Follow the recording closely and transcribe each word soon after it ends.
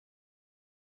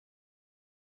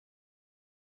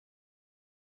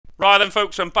Right then,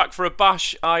 folks, I'm back for a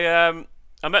bash. I'm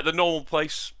at the normal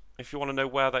place. If you want to know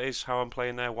where that is, how I'm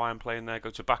playing there, why I'm playing there, go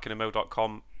to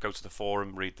backinamo.com, go to the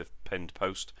forum, read the pinned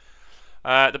post.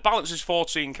 The balance is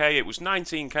 14k. It was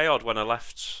 19k odd when I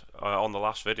left on the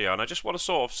last video, and I just want to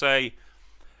sort of say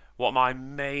what my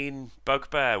main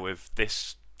bugbear with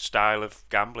this style of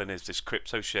gambling is, this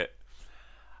crypto shit.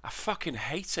 I fucking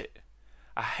hate it.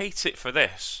 I hate it for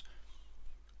this.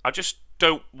 I just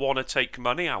don't want to take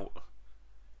money out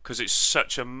because it's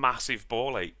such a massive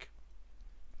ball ache.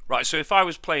 Right, so if I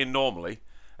was playing normally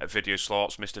at Video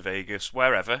Slots, Mr. Vegas,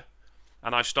 wherever,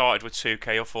 and I started with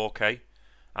 2k or 4k,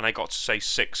 and I got to say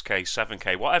 6k,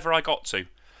 7k, whatever I got to,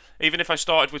 even if I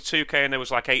started with 2k and there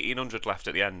was like 1800 left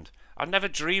at the end, I'd never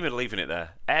dream of leaving it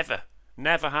there. Ever.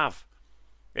 Never have.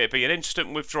 It'd be an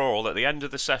instant withdrawal at the end of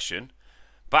the session,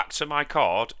 back to my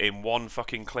card in one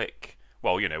fucking click.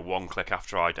 Well, you know, one click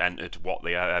after I'd entered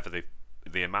whatever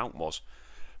the amount was.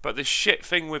 But the shit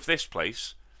thing with this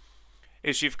place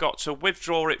is you've got to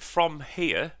withdraw it from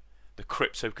here, the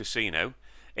crypto casino,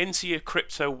 into your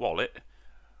crypto wallet,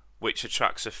 which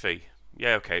attracts a fee.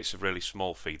 Yeah, okay, it's a really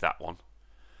small fee, that one.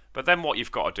 But then what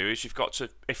you've got to do is you've got to,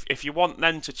 if you want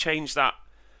then to change that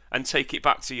and take it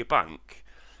back to your bank,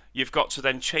 you've got to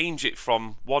then change it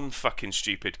from one fucking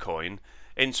stupid coin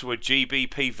into a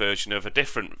GBP version of a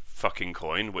different fucking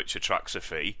coin, which attracts a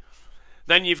fee.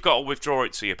 Then you've got to withdraw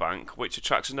it to your bank, which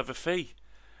attracts another fee.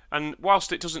 And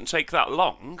whilst it doesn't take that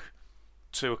long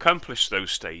to accomplish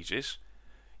those stages,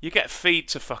 you get feed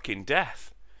to fucking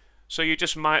death. So you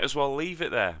just might as well leave it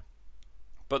there.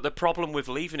 But the problem with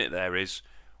leaving it there is,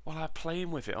 well, I'm playing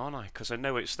with it, aren't I? Because I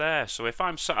know it's there. So if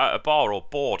I'm sat at a bar or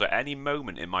bored at any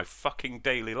moment in my fucking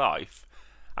daily life,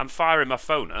 I'm firing my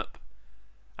phone up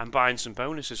and buying some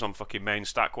bonuses on fucking main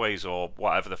stackways or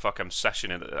whatever the fuck I'm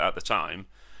sessioning at the time.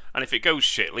 And if it goes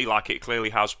shitly, like it clearly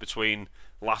has between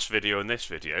last video and this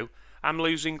video, I'm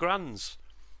losing grands.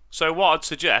 So what I'd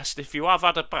suggest, if you have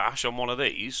had a bash on one of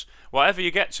these, whatever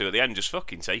you get to at the end, just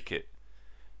fucking take it.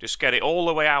 Just get it all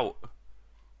the way out.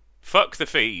 Fuck the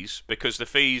fees, because the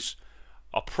fees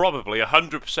are probably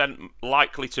 100%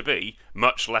 likely to be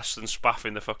much less than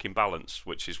spaffing the fucking balance,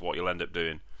 which is what you'll end up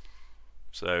doing.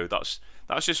 So that's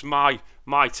just my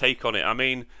take on it. I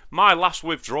mean, my last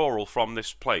withdrawal from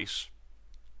this place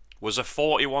was a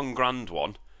 41 grand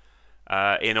one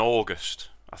in August.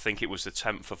 I think it was the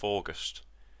 10th of August.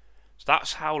 So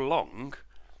that's how long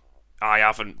I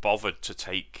haven't bothered to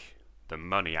take the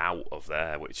money out of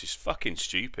there, which is fucking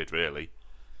stupid, really.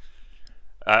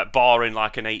 Barring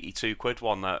like an 82 quid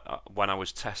one that when I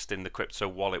was testing the crypto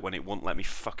wallet when it wouldn't let me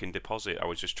fucking deposit. I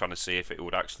was just trying to see if it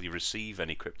would actually receive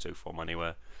any crypto from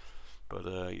anywhere. But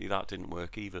that didn't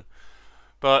work either.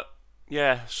 But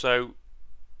yeah, so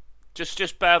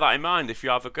just bear that in mind if you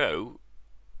have a go.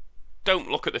 Don't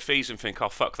look at the fees and think, oh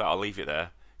fuck that, I'll leave it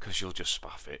there, because you'll just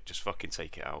spaff it. Just fucking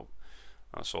take it out.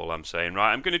 That's all I'm saying.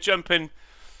 Right, I'm going to jump in,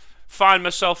 find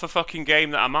myself a fucking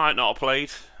game that I might not have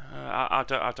played. I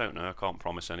don't know, I can't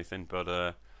promise anything,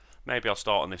 but maybe I'll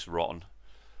start on this Rotten.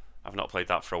 I've not played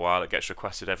that for a while. It gets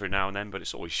requested every now and then, but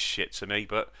it's always shit to me.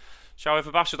 But shall we have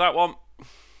a bash at that one?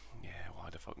 Yeah, why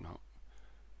the fuck not?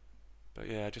 But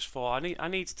yeah, I just thought I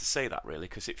needed to say that really,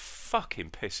 because it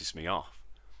fucking pisses me off.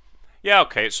 Yeah,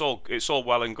 okay, it's all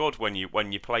well and good when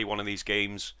you play one of these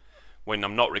games when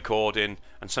I'm not recording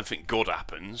and something good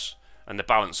happens and the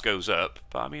balance goes up.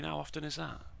 But I mean, how often is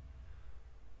that?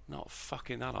 Not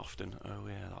fucking that often. Oh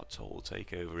yeah, that Total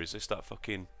Takeover. Is this that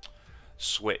fucking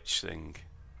Switch thing?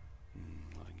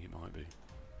 I think it might be.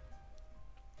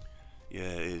 Yeah,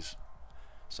 it is.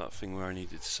 It's that thing where I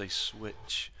needed to say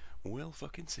Switch. We'll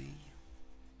fucking see.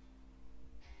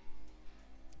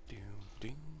 Doom,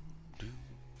 doom, doom.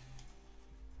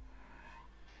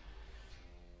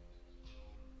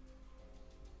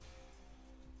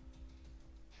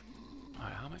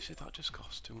 Alright, how much did that just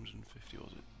cost? 250,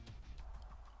 was it?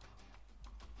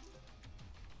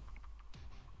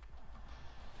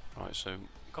 Right, so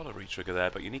got a retrigger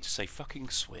there, but you need to say fucking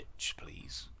Switch,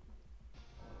 please.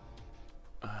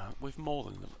 With more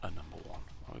than a number one.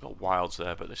 Well, we've got wilds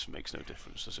there, but this makes no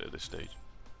difference, does it, at this stage?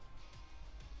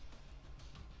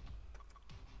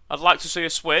 I'd like to see a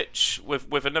Switch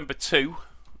with a number 2,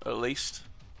 at least.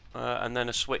 And then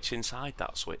a Switch inside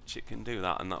that Switch. It can do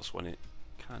that, and that's when it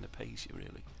kind of pays you,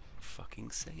 really.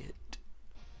 Fucking say it.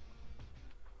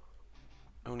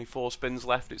 Only 4 spins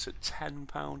left. It's at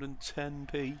 £10 and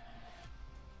 10p.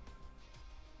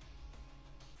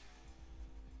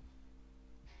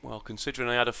 Well, considering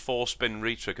I had a 4-spin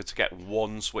retrigger to get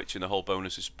 1 switch in the whole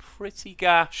bonus is pretty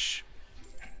gash.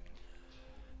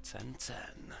 10-10.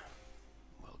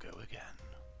 We'll go again.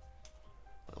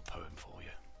 Little poem for you.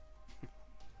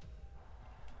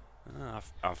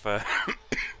 I've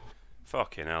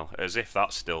fucking hell, as if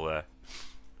that's still there.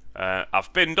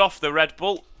 I've binned off the Red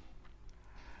Bull.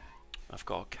 I've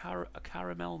got a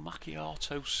caramel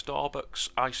macchiato Starbucks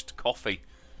iced coffee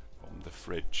from the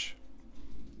fridge.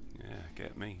 Yeah,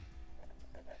 get me.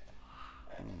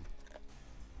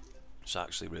 It's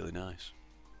actually really nice.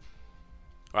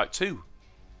 Right, 2.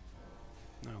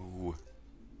 No.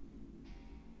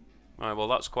 Right, well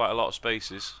that's quite a lot of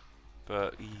spaces.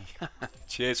 But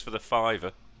cheers for the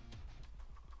 £5.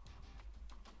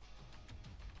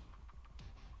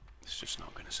 It's just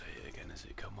not going to say it again, is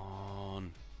it? Come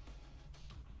on.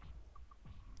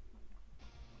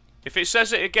 If it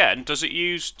says it again, does it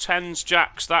use 10s,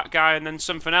 jacks, that guy, and then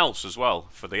something else as well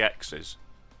for the X's?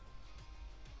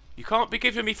 You can't be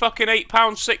giving me fucking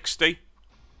 £8.60.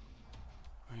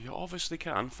 You obviously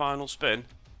can. Final spin.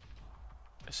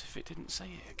 As if it didn't say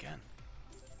it again.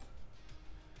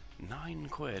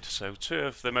 £9. So 2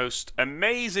 of the most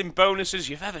amazing bonuses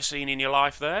you've ever seen in your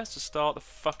life there to start the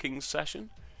fucking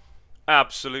session.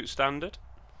 Absolute standard.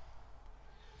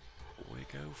 We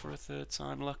go for a 3rd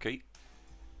time lucky.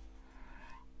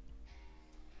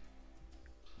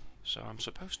 So I'm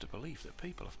supposed to believe that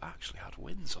people have actually had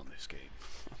wins on this game.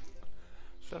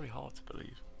 It's very hard to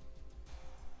believe.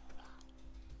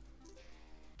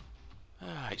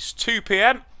 It's 2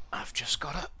 PM. I've just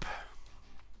got up.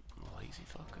 Lazy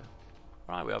fucker.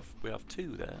 Right, we have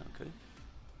 2 there, okay.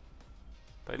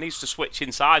 But it needs to switch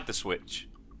inside the switch.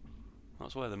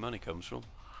 That's where the money comes from.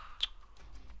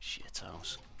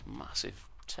 Shithouse. Massive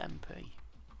 10p.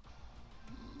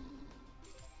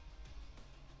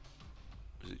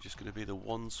 Is it just going to be the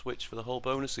 1 switch for the whole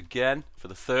bonus again? For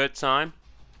the 3rd time?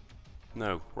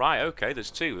 No. Right, okay,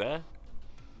 there's 2 there.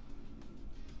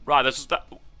 Right, there's that.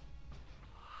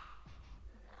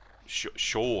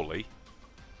 Surely.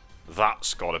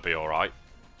 That's got to be alright.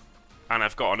 And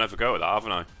I've got another go at that,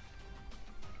 haven't I?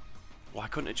 Why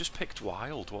couldn't it just picked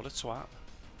wild? What a twat.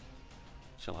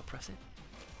 Shall I press it?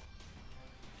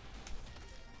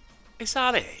 Is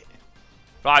that it?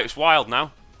 Right, it's wild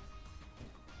now.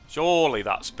 Surely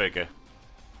that's bigger.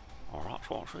 Oh, that's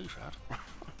what she said.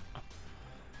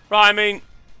 Right, I mean,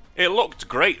 it looked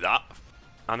great, that.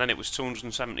 And then it was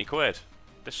 £270.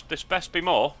 This best be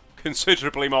more.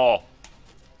 Considerably more.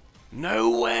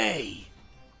 No way!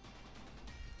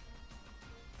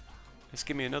 Let's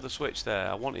give me another switch there.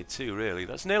 I wanted 2, really.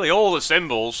 That's nearly all the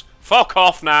symbols. Fuck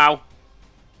off now!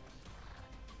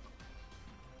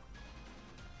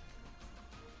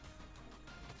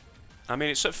 I mean,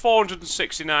 it's at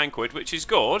 £469, which is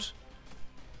good.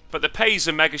 But the pays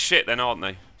are mega shit then, aren't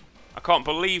they? I can't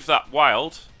believe that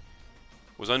wild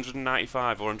was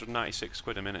 195 or 196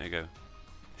 quid a minute ago.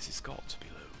 This has got to be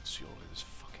loads, surely. There's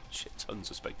fucking shit tons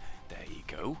of space. There you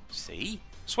go. See?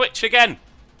 Switch again!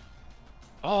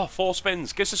 Oh, 4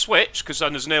 spins. Give us a switch, because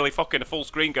then there's nearly fucking a full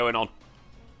screen going on.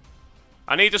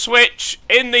 I need a switch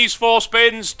in these 4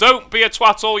 spins. Don't be a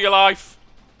twat all your life.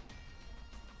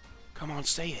 Come on,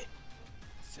 say it.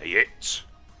 Say it.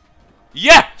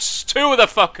 Yes! 2 of the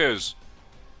fuckers.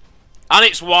 And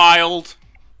it's wild.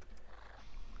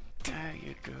 There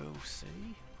you go,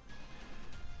 see?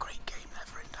 Great game,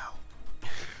 never in doubt.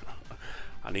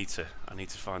 I need to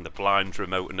find the blind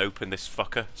remote and open this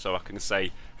fucker so I can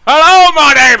say, hello,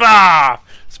 my neighbour!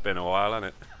 It's been a while,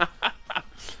 hasn't it?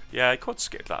 Yeah, I could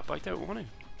skip that, but I don't want to.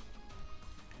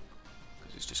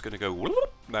 Because it's just going to go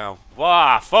whoop now.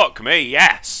 Wow, fuck me,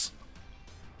 yes!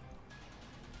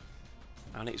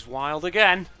 And it's wild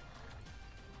again.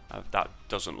 That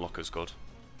doesn't look as good.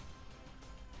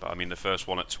 But I mean, the first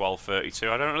one at 12.32,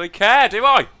 I don't really care, do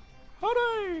I?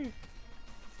 Hooray!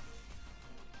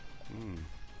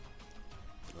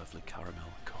 Lovely caramel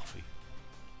coffee.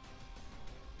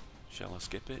 Shall I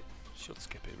skip it? Should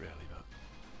skip it, really, but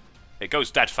it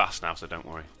goes dead fast now, so don't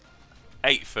worry.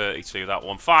 8.32, that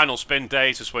one. Final spin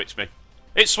day to switch me.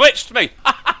 It switched me!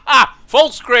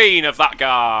 Full screen of that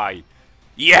guy!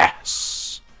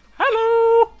 Yes!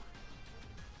 Hello!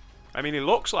 I mean, he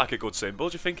looks like a good symbol.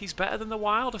 Do you think he's better than the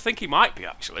wild? I think he might be,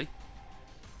 actually.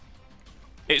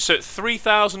 It's at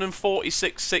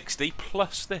 3,046.60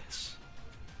 plus this.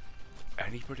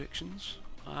 Any predictions?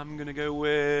 I'm going to go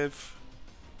with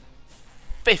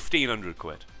 1,500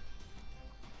 quid.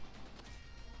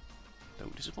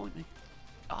 Don't disappoint me.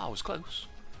 Ah, I was close.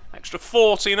 Extra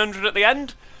 1,400 at the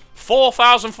end.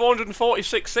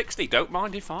 4,446.60. Don't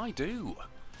mind if I do.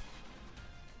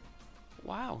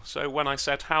 Wow. So when I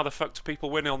said, how the fuck do people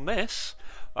win on this?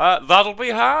 That'll be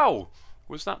how.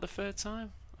 Was that the 3rd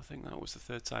time? I think that was the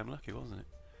 3rd time lucky, wasn't it?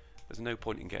 There's no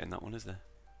point in getting that one, is there?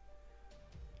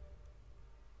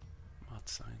 Mad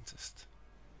scientist.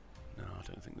 No, I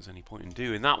don't think there's any point in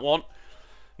doing that one.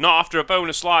 Not after a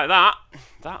bonus like that.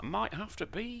 That might have to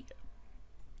be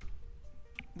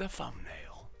the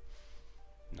thumbnail.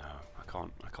 No, I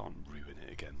can't ruin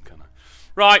it again, can I?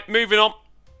 Right, moving on.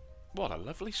 What a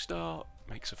lovely start.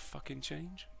 Makes a fucking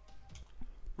change.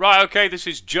 Right, okay, this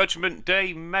is Judgment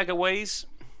Day Megaways.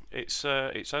 It's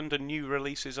under new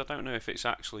releases. I don't know if it's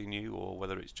actually new or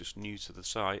whether it's just new to the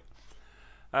site.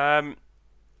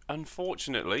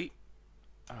 Unfortunately,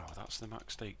 oh, that's the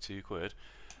max stake, £2.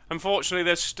 Unfortunately,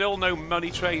 there's still no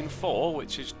Money Train 4,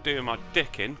 which is doing my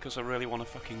dick in because I really want to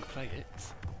fucking play it.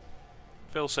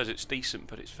 Phil says it's decent,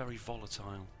 but it's very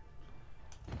volatile.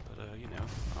 But you know,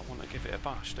 I want to give it a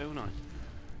bash, don't I?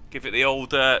 Give it the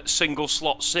old single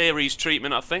slot series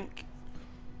treatment, I think.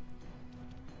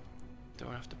 Do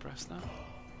I have to press that?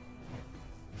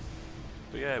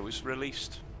 But yeah, it was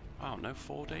released, I don't know,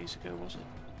 4 days ago, was it?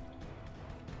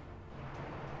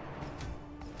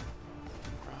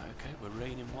 Right, okay, we're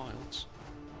raining wilds.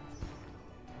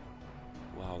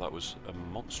 Wow, that was a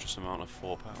monstrous amount of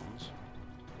 £4.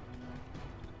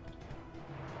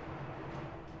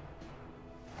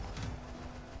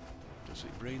 Does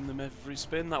it rain them every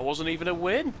spin? That wasn't even a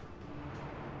win!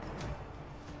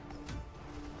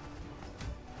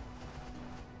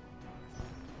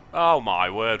 Oh my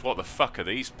word, what the fuck are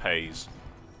these pays?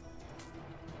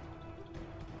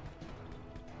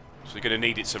 So you're going to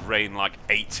need it to rain like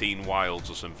 18 wilds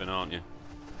or something, aren't you?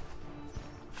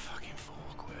 Fucking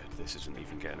 £4. This isn't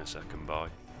even getting a second buy.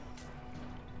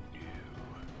 No.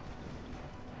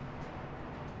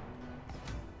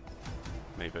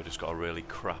 Maybe I just got a really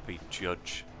crappy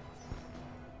judge.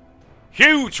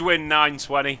 Huge win,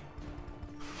 920!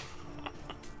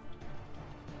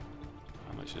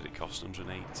 How much did it cost?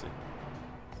 180.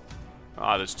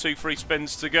 Ah, there's 2 free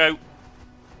spins to go.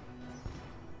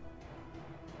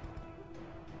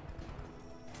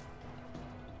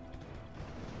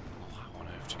 Well, how on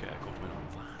earth to get a good win on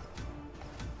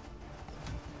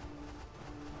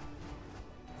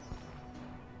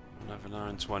that? Another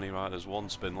 920, right, there's 1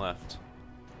 spin left.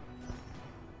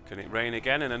 Can it rain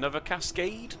again in another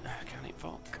cascade? Can it,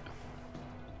 fuck?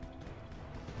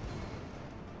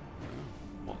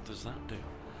 What does that do?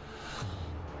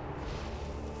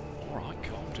 Alright,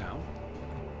 calm down.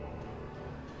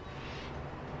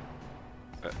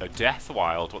 A death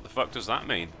wild? What the fuck does that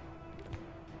mean?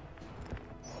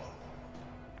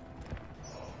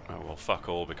 Oh well, fuck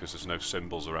all, because there's no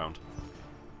symbols around.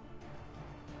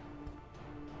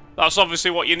 That's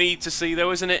obviously what you need to see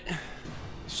though, isn't it?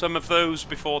 Some of those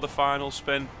before the final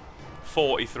spin.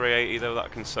 43.80 though,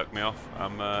 that can suck me off.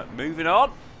 I'm moving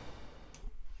on.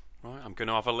 Right, I'm going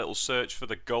to have a little search for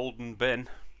the golden bin.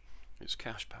 It's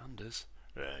Cash Pandas.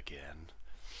 Again.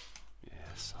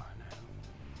 Yes, I know.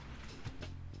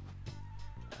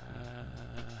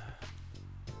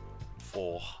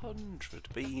 400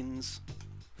 beans.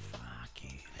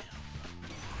 Fucking hell.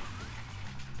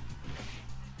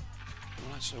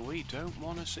 Right, so we don't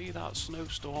want to see that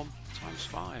snowstorm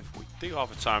 ×5. We do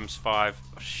have a ×5.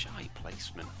 A shy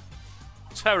placement.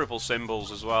 Terrible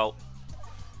symbols as well.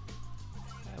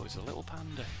 There was a little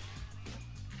panda.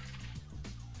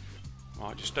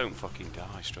 Right, just don't fucking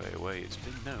die straight away. It's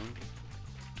been known.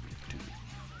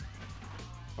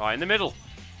 Right in the middle.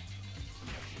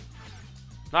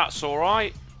 That's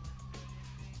alright.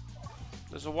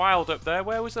 There's a wild up there.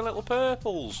 Where was the little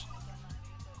purples?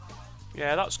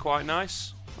 Yeah, that's quite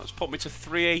nice. That's put me to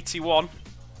 381.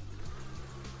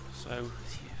 So, yeah,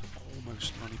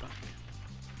 almost money back.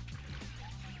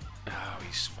 Oh,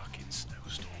 he's fucking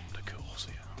snowstormed, of course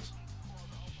he has.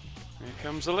 Here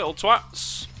comes the little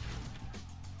twats.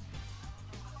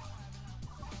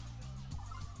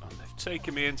 And they've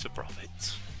taken me into profit.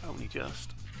 Only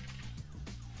just.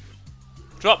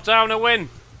 Drop down a win.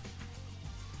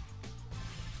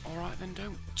 Alright then,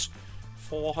 don't.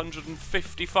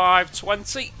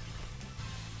 455.20.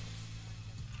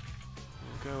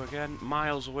 We'll go again.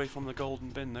 Miles away from the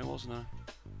golden bin though, wasn't I?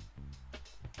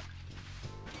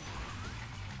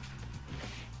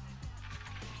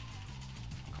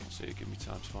 Can't see it give me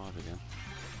 ×5 again.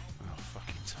 Oh,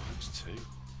 fucking ×2.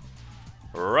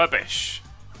 Rubbish.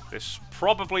 This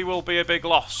probably will be a big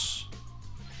loss.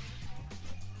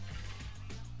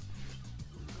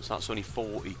 Because that's only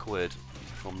 40 quid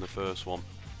from the first one.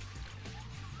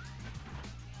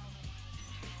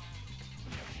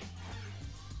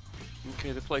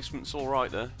 Okay, the placement's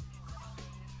alright there.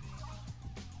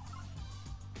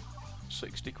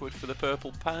 60 quid for the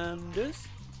purple pandas.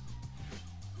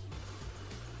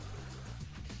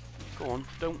 Go on,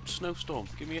 don't snowstorm.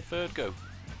 Give me a third go.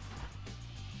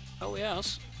 Oh,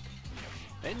 yes.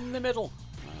 In the middle.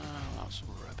 Oh, that's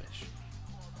rubbish.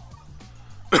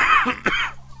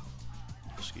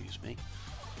 Excuse me.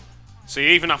 See,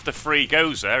 even after 3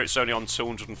 goes there, it's only on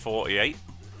 248.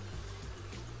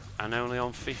 And only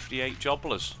on 58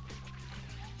 jobblers.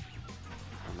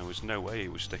 And there was no way he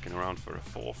was sticking around for a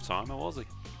 4th timer, was he?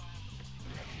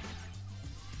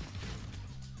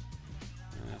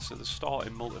 Yeah, so the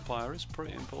starting multiplier is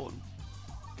pretty important.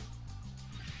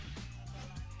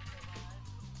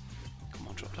 Come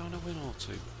on, drop down a win or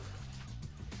 2.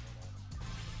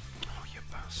 Oh, you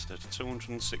bastard.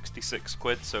 266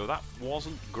 quid, so that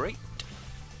wasn't great.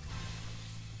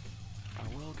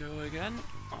 I will go again.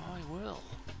 I will.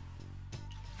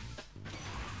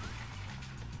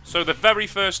 So the very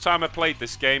first time I played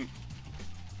this game,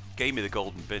 gave me the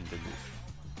golden bin, didn't it?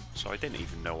 So I didn't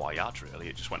even know I had, really.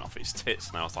 It just went off its tits,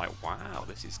 and I was like, wow,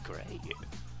 this is great.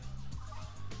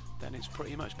 Then it's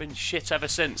pretty much been shit ever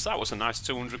since. That was a nice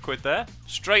 200 quid there.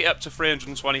 Straight up to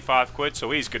 325 quid,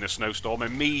 so he's going to snowstorm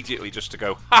immediately just to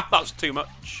go, ha, that's too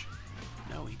much.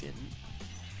 No, he didn't.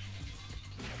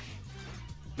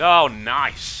 Oh,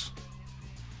 nice.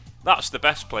 That's the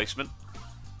best placement.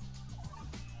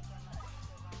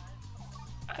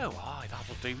 Oh, aye,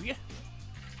 that'll do you.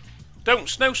 Don't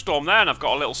snowstorm there and I've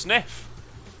got a little sniff.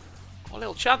 Got a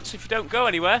little chance if you don't go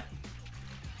anywhere.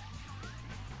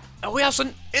 Oh, he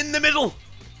hasn't. In the middle.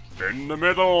 In the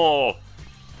middle.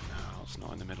 No, it's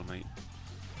not in the middle, mate.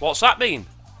 What's that mean?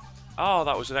 Oh,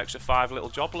 that was an extra 5 little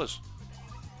jobblers.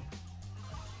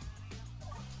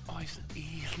 Oh, he's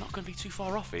not going to be too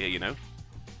far off here, you know.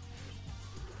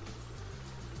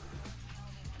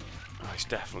 Oh, he's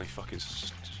definitely fucking...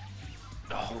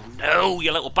 Oh no, you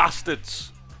little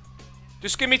bastards!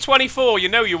 Just give me 24, you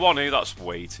know you want to. That's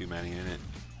way too many, isn't it?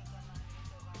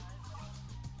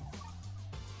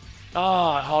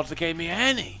 Oh, it hardly gave me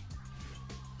any.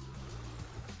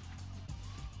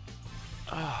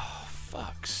 Oh,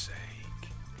 fuck's sake.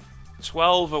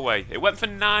 12 away. It went for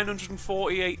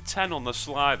 948.10 on the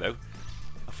sly, though.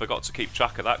 I forgot to keep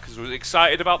track of that because I was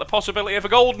excited about the possibility of a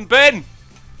golden bin.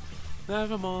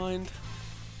 Never mind.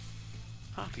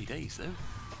 Happy days, though.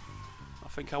 I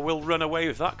think I will run away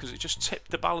with that because it just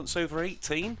tipped the balance over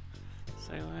 18.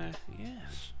 So,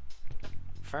 yes.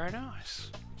 Very nice.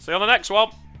 See you on the next one.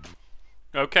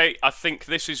 Okay, I think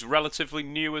this is relatively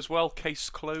new as well. Case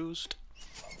closed.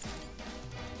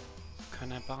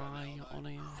 Can I buy on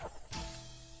here?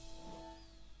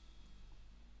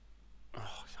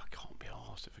 Oh, I can't be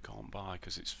arsed if I can't buy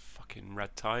because it's fucking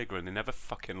Red Tiger and they never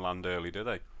fucking land early, do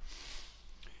they?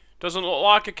 Doesn't look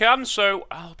like I can, so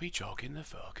I'll be jogging the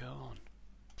fuck on.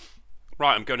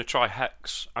 Right, I'm going to try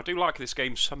Hex. I do like this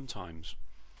game sometimes.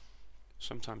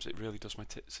 Sometimes it really does my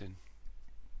tits in.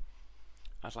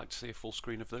 I'd like to see a full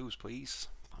screen of those, please.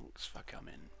 Thanks for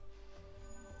coming.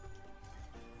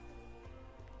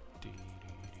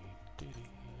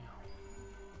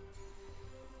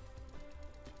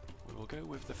 We will go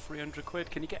with the 300 quid.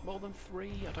 Can you get more than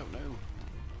 3? I don't know.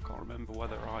 I can't remember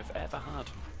whether I've ever had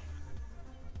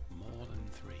more than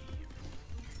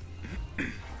 3.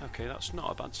 Okay, that's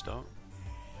not a bad start.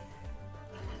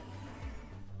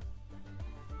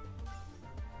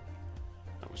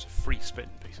 That was a free spin,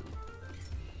 basically.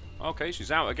 Okay, she's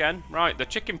out again. Right, the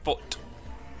chicken foot.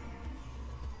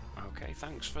 Okay,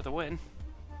 thanks for the win.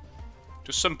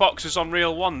 Just some boxes on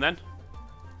reel 1 then.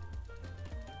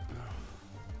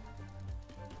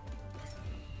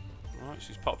 Right,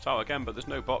 she's popped out again, but there's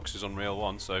no boxes on reel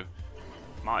 1, so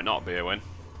might not be a win.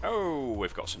 Oh,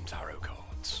 we've got some tarot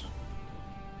cards.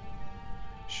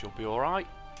 Should be alright.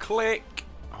 Click.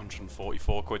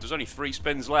 144 quid. There's only 3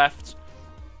 spins left.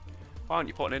 Why aren't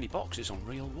you putting any boxes on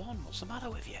reel 1? What's the matter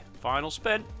with you? Final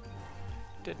spin.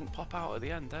 Didn't pop out at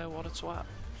the end there. What a twat.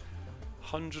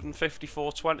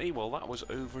 154.20. Well, that was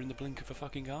over in the blink of a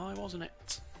fucking eye, wasn't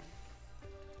it?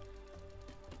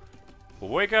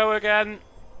 We go again.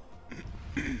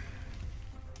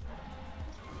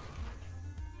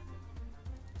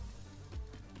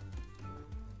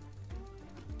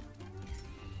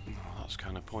 Oh, that's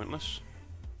kind of pointless.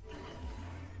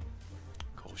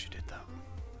 Of course you did that.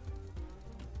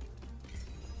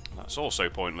 That's also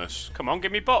pointless. Come on,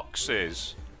 give me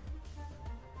boxes.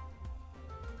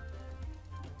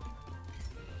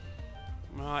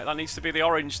 Right, that needs to be the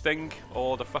orange thing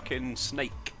or the fucking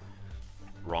snake.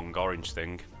 Wrong orange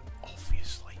thing,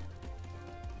 obviously.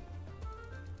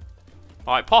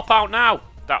 Right, pop out now.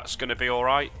 That's going to be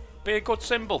alright. Be a good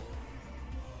symbol.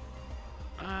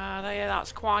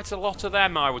 That's quite a lot of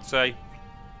them, I would say.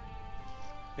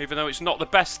 Even though it's not the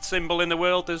best symbol in the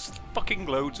world, there's fucking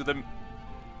loads of them.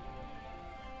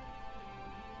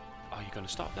 Are you going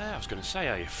to stop there? I was going to say,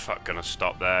 are you fuck going to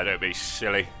stop there? Don't be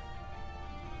silly.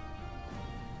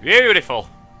 Beautiful.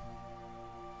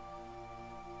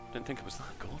 Didn't think it was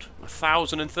that good.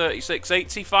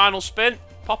 1,036.80. Final spin.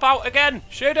 Pop out again.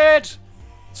 She did.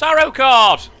 Tarot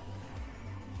card.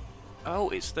 Oh,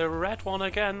 it's the red one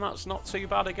again. That's not too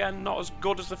bad again. Not as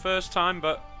good as the first time,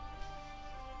 but...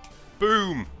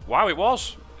 Boom. Wow, it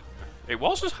was. It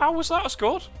was. How was that as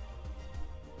good?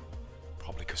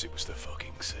 Probably because it was the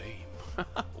fucking same.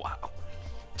 Wow.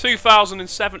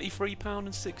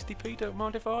 £2,073.60p. Don't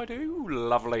mind if I do.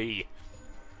 Lovely.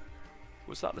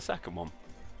 Was that the second one? I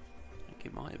think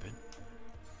it might have been.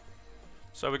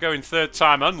 So we're going third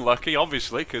time unlucky,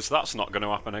 obviously, because that's not going to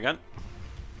happen again.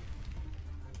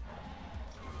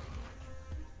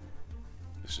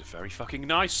 This is a very fucking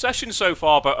nice session so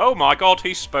far, but oh my god,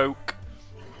 he spoke.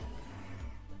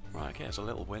 Right, okay, there's a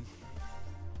little win.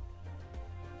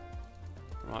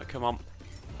 Right, come on.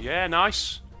 Yeah,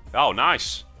 nice. Oh,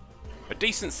 nice. A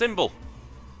decent symbol.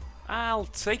 I'll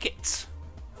take it.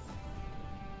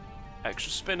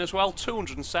 Extra spin as well,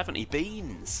 270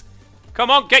 beans. Come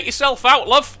on, get yourself out,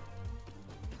 love.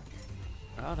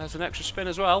 Oh, there's an extra spin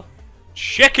as well.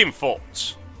 Chicken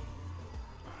foot.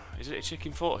 Is it a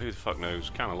chicken foot? Who the fuck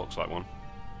knows? Kind of looks like one.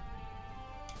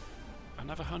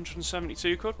 Another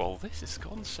 172 quid. Well, this has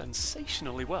gone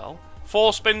sensationally well.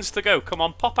 4 spins to go. Come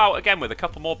on, pop out again with a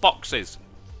couple more boxes.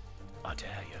 I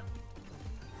dare you.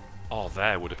 Oh,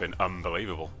 there would have been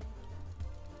unbelievable.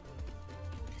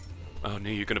 Oh, no,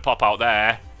 you're going to pop out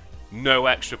there. No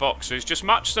extra boxes. Just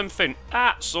match something.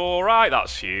 That's alright.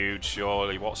 That's huge,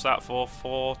 surely. What's that for?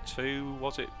 4, 2,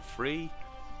 was it 3?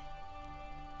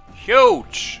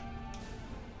 Huge!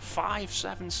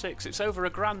 576. It's over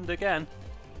 £1,000 again.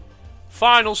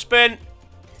 Final spin.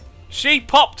 She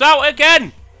popped out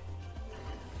again.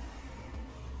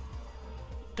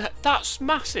 That's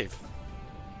massive.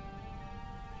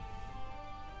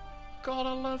 God,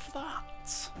 I love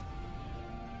that.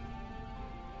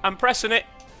 I'm pressing it.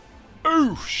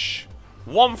 Oosh!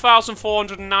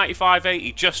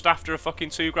 1,495.80 just after a fucking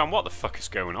 £2,000. What the fuck is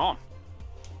going on?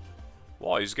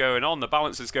 What is going on? The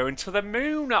balance is going to the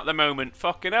moon at the moment.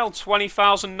 Fucking hell,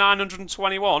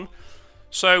 20,921.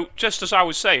 So, just as I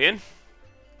was saying,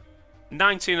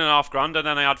 19.5 grand, and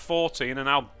then I had 14, and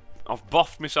now I've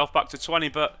boffed myself back to 20.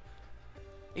 But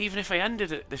even if I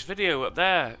ended this video up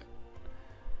there,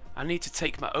 I need to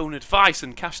take my own advice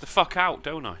and cash the fuck out,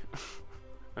 don't I?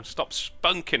 And stop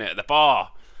spunking it at the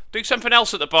bar. Do something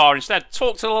else at the bar instead.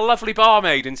 Talk to the lovely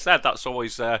barmaid instead. That's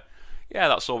always, yeah,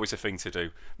 that's always a thing to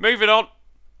do. Moving on.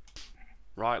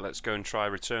 Right, let's go and try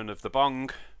Return of the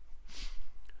Bong.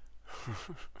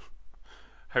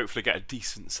 Hopefully get a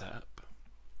decent setup.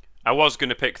 I was going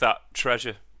to pick that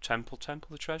treasure, Temple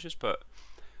of Treasures, but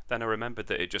then I remembered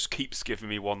that it just keeps giving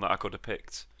me one that I could have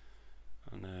picked.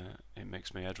 And it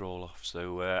makes my head roll off.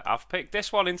 So I've picked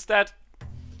this one instead.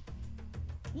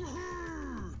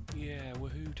 Yeah,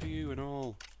 woohoo to you and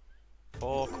all.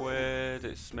 4 quid.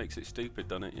 It makes it stupid,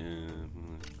 doesn't it? Yeah.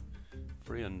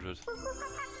 300.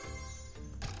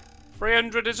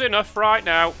 300 is enough right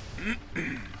now.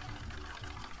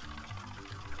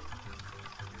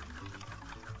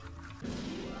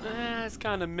 It's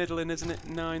kind of middling, isn't it?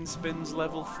 9 spins,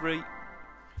 level 3.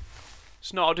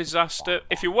 It's not a disaster.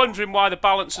 If you're wondering why the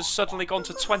balance has suddenly gone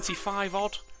to 25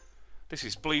 odd, this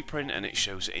is Blueprint and it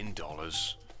shows it in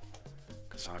dollars.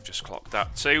 Because I've just clocked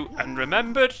that too and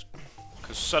remembered.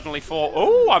 Because suddenly thought,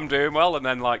 oh, I'm doing well, and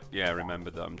then like, yeah,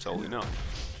 remembered that I'm totally not.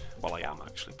 Well, I am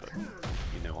actually, but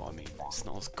you know what I mean. It's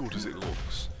not as good as it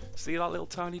looks. See that little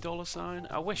tiny dollar sign?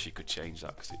 I wish you could change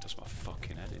that because it does my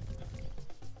fucking head in.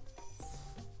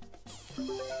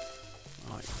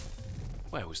 Right.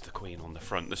 Where was the queen on the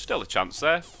front? There's still a chance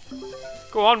there.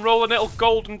 Go on, roll a little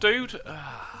golden dude.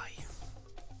 Aye.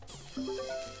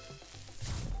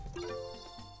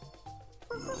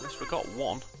 Well, at least we got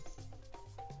one.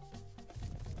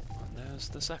 And there's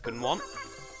the second one.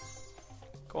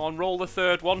 Go on, roll the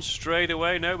third one straight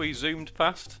away. No, he zoomed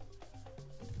past.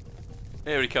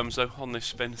 Here he comes though, on this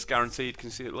spin. It's guaranteed. Can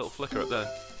you see a little flicker up there?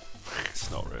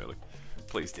 It's not really.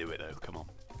 Please do it though, come on.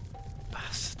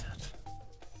 Bastard.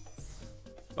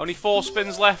 Only 4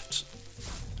 spins left.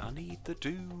 I need the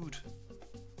dude.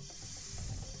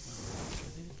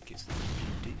 Gets the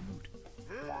dude.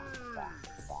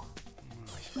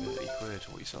 Nice 30 quid.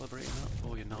 What are you celebrating that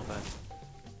for, you knobhead?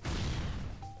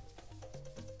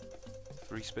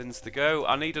 3 spins to go.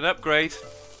 I need an upgrade.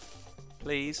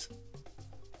 Please.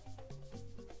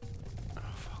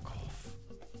 Oh, fuck off.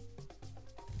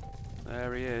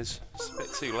 There he is. It's a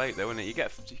bit too late though, isn't it? You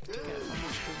get 5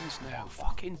 spins now.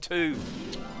 Fucking 2.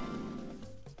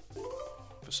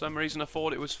 For some reason I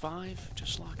thought it was 5.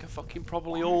 Just like I fucking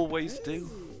probably always do.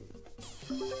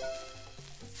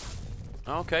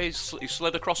 Okay, he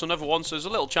slid across another one, so there's a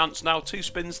little chance now. 2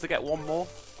 spins to get one more.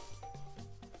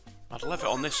 I'd love it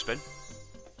on this spin.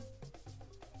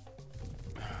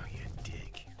 Oh, you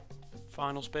dick.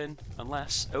 Final spin,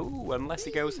 unless... Oh, unless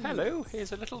he goes, hello,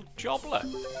 here's a little jobbler.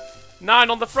 9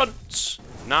 on the front.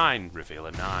 9, reveal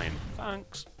a 9.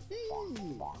 Thanks.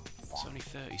 It's only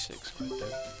 36 quid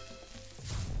though.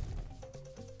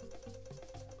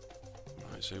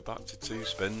 Right, so back to 2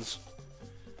 spins.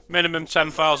 Minimum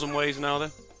 10,000 ways now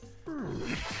then.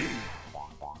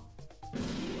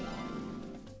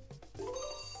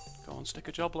 Go on, stick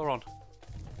a jobbler on.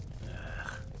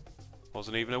 Ugh.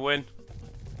 Wasn't even a win.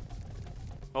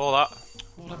 All that.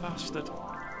 What a bastard.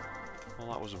 Well,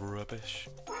 that was rubbish.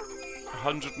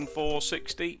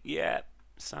 104.60. Yeah,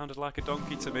 sounded like a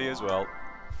donkey to me as well.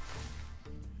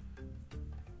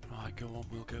 Right, go on,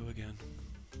 we'll go again.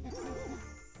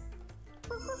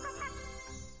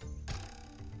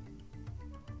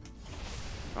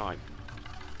 Right,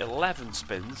 11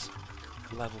 spins,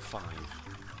 level 5.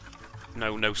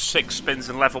 No, 6 spins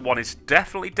and level 1 is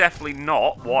definitely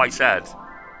not what I said.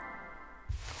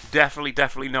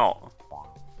 Definitely not.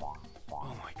 Oh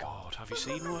my god, have you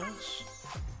seen worse?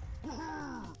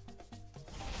 Oh,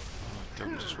 I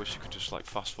don't just wish you could just like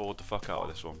fast forward the fuck out of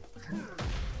this one.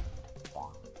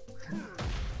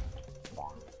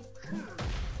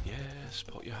 Yes,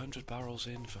 put your 100 barrels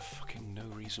in for fucking no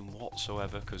reason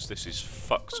whatsoever, because this is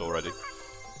fucked already.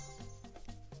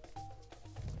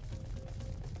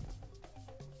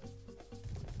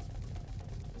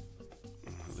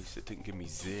 At least it didn't give me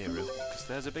 0, because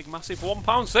there's a big massive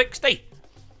 £1.60!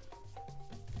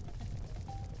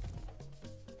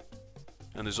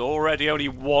 And there's already only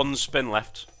 1 spin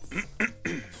left.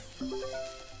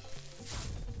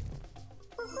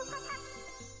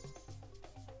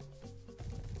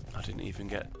 I didn't even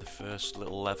get the first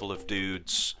little level of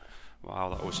dudes. Wow,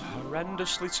 that was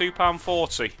horrendously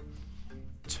 £2.40.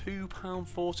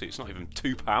 £2.40. It's not even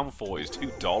 £2.40, it's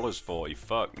 $2.40.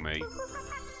 Fuck me.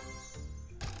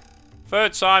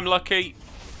 Third time lucky.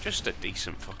 Just a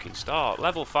decent fucking start.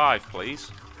 Level 5, please.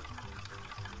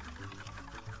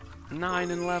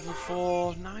 9 and level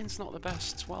 4. 9's not the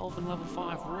best. 12 and level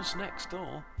 5 was next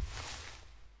door.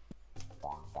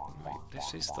 Right,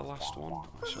 this is the last one.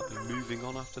 I shall be moving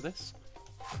on after this.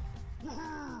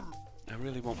 I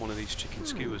really want one of these chicken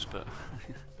skewers, but I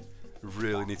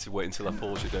really need to wait until I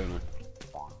pause it, don't I?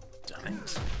 Damn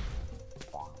it.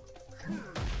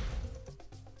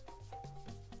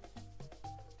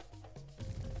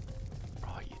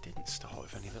 Right, you didn't start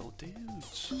with any little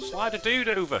dudes. Slide a dude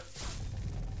over.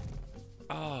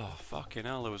 Oh, fucking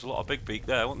hell, there was a lot of big beak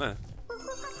there, wasn't there?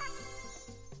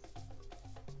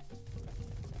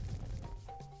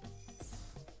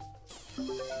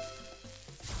 Oh,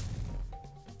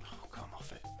 come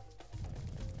off it.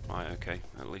 Right, okay,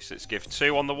 at least it's give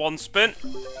 2 on the 1 spin.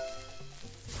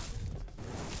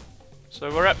 So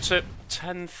we're up to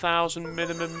 10,000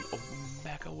 minimum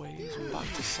mega ways and back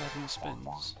to 7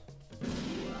 spins.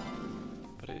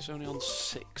 But it's only on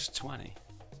 620.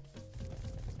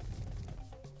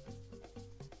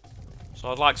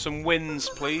 So I'd like some wins,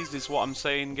 please, is what I'm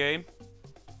saying, game.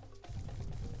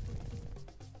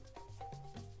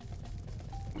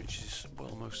 Which is,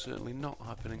 well, most certainly not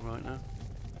happening right now.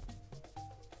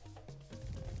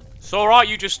 It's alright,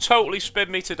 you just totally spin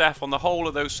me to death on the whole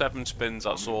of those 7 spins.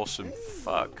 That's awesome.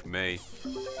 Fuck me.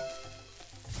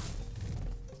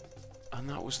 And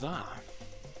that was that.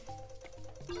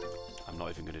 I'm not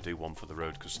even going to do one for the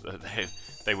road because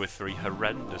they were 3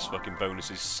 horrendous fucking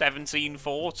bonuses.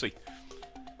 1740.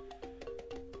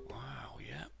 Wow,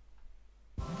 yeah.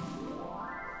 I'm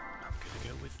going to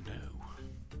go with no.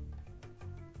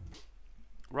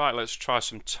 Right, let's try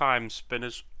some time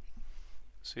spinners.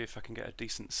 See if I can get a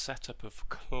decent setup of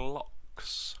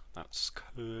clocks. That's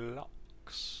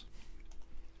clocks.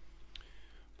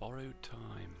 Borrowed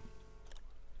time.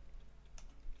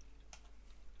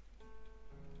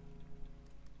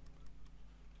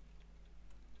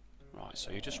 Right,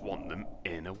 so you just want them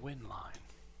in a win line.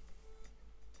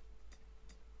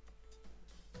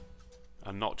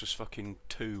 And not just fucking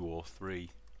 2 or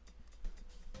 3.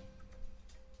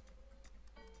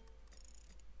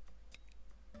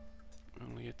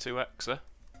 Only a 2xer.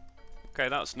 Okay,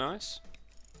 that's nice.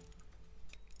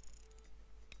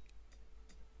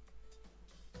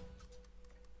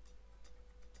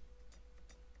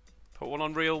 Put one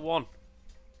on reel 1.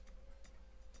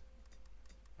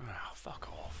 Oh, fuck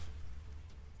off.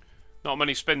 Not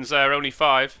many spins there, only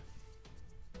 5.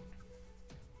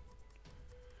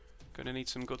 Gonna need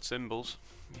some good symbols.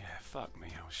 Yeah, fuck me,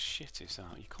 how shit is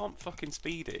that? You can't fucking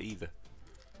speed it either.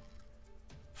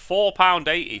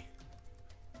 £4.80.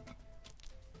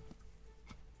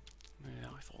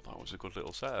 was a good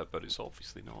little setup, but it's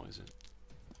obviously not, is it?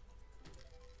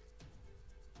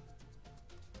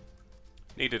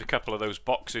 Needed a couple of those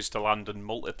boxes to land and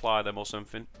multiply them or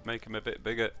something. Make them a bit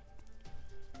bigger.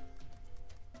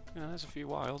 Yeah, there's a few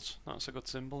wilds. That's a good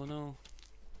symbol and all.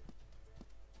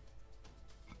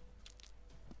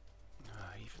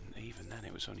 Even then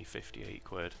it was only 58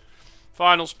 quid.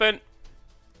 Final spin.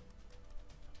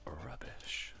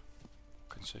 Rubbish.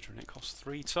 Considering it costs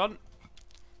 3 ton.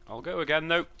 I'll go again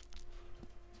though.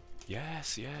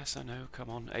 Yes, yes, I know. Come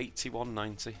on,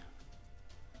 81.90.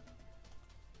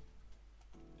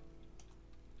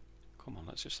 Come on,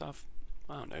 let's just have,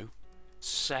 I don't know,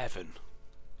 7.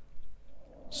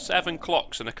 7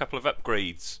 clocks and a couple of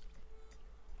upgrades.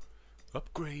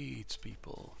 Upgrades,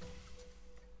 people.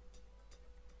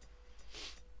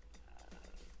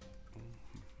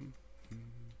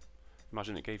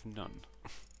 Imagine it gave none.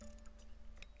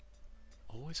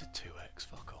 Always a 2x,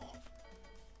 fuck off.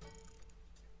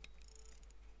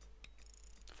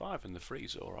 5 and the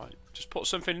 3's alright. Just put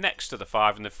something next to the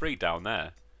 5 and the 3 down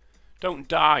there. Don't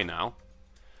die now.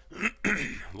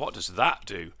 What does that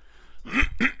do?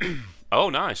 Oh,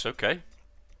 nice, okay.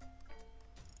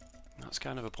 That's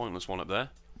kind of a pointless one up there.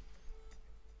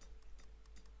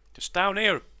 Just down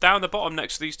here, down the bottom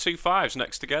next to these 2 5s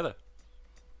next together.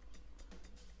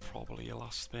 Probably your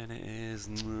last spin it is.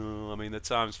 No, I mean, the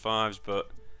times 5s,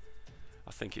 but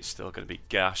I think it's still going to be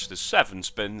gash. There's 7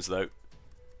 spins, though.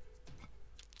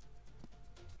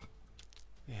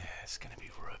 Yeah, it's going to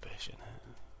be rubbish, isn't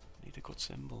it? Need a good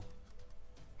symbol.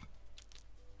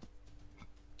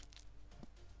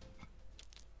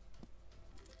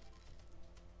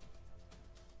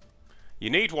 You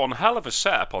need one hell of a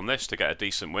setup on this to get a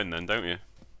decent win then, don't you?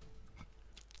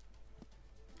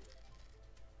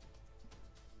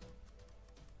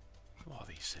 What are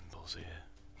these symbols here?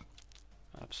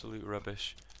 Absolute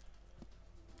rubbish.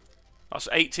 That's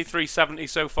 83.70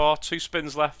 so far, 2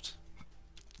 spins left.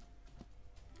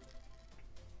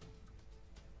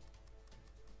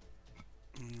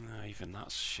 Even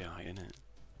that's shy, isn't it?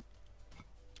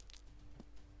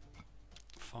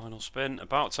 Final spin,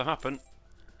 about to happen.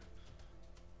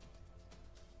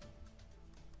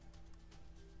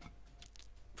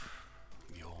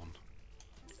 Yawn.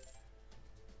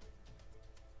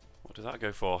 What did that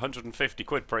go for? 150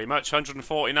 quid pretty much.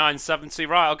 149.70.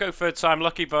 Right, I'll go third time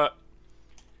lucky, but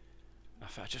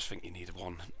I just think you need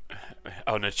one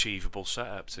unachievable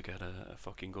setup to get a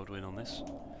fucking good win on this.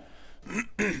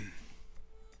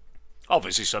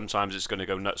 Obviously, sometimes it's going to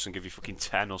go nuts and give you fucking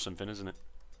 10 or something, isn't it?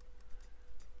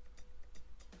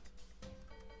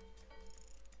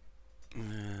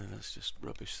 Yeah, that's just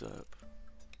rubbish setup.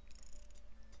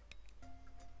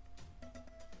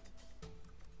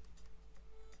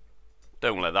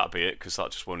 Don't let that be it, because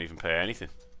that just won't even pay anything.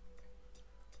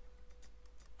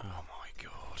 Oh my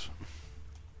god.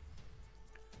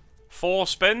 4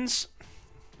 spins.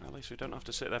 At least we don't have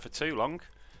to sit there for too long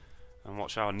and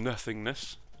watch our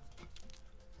nothingness.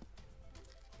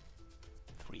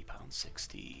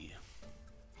 £3.60.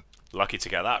 Lucky to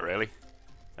get that, really.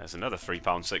 There's another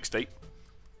 £3.60.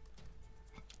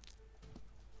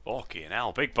 Fucking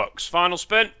hell, big bucks. Final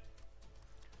spin.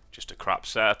 Just a crap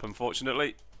setup,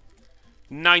 unfortunately.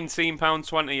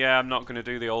 £19.20. Yeah, I'm not going to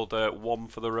do the old one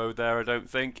for the road there, I don't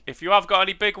think. If you have got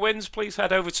any big wins, please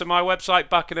head over to my website,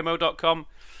 backinamo.com.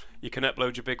 You can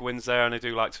upload your big wins there, and I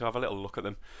do like to have a little look at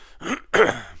them.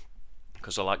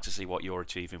 Because I like to see what you're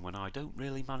achieving when I don't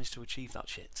really manage to achieve that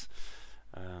shit.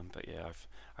 But yeah,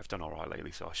 I've done alright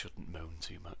lately, so I shouldn't moan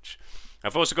too much.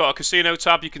 I've also got a casino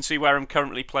tab. You can see where I'm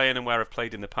currently playing and where I've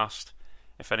played in the past.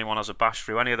 If anyone has a bash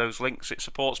through any of those links, it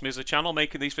supports me as a channel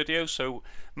making these videos, so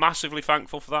massively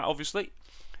thankful for that, obviously.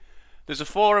 There's a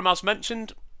forum, as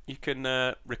mentioned. You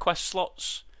can request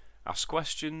slots, ask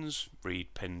questions,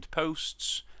 read pinned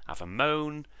posts, have a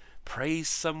moan, praise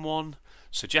someone,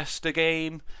 suggest a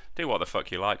game, do what the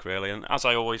fuck you like, really. And as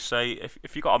I always say,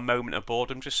 if you've got a moment of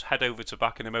boredom, just head over to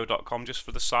backinamo.com just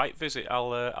for the site visit.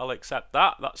 I'll accept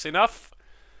that. That's enough.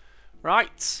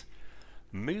 Right,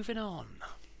 moving on.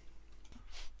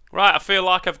 Right, I feel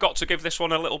like I've got to give this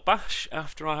one a little bash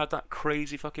after I had that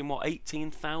crazy fucking, what,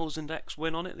 18,000x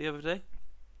win on it the other day.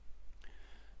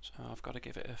 So I've got to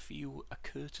give it a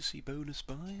courtesy bonus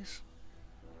buys.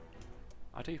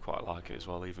 I do quite like it as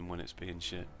well, even when it's being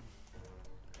shit.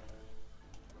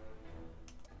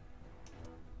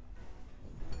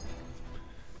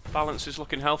 Balance is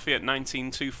looking healthy at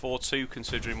 19,242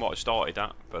 considering what I started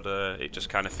at, but it just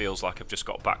kind of feels like I've just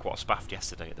got back what I spaffed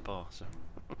yesterday at the bar, so...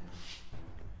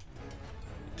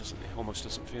 It almost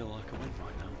doesn't feel like a win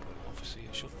right now, but obviously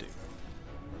it should do.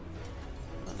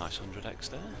 A nice 100x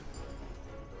there.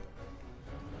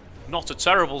 Not a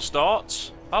terrible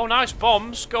start. Oh, nice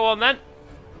bombs. Go on then.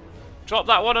 Drop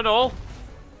that one and all.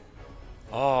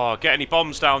 Oh, get any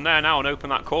bombs down there now and open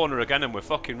that corner again and we're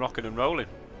fucking rocking and rolling.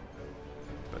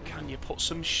 But can you put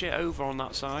some shit over on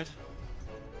that side?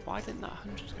 Why didn't that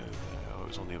 100 go over there? Oh, it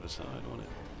was on the other side, wasn't it?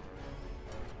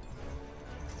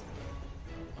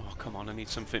 Oh, come on, I need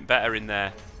something better in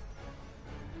there.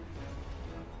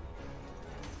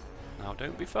 Now,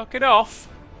 don't be fucking off.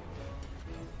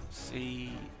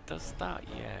 See, does that?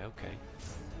 Yeah, okay.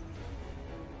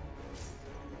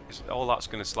 All that's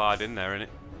going to slide in there, isn't it?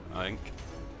 I think.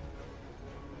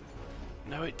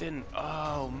 No, it didn't.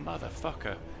 Oh,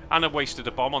 motherfucker. And I wasted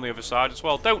a bomb on the other side as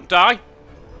well. Don't die!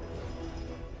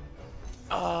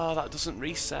 Oh, that doesn't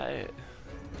reset it.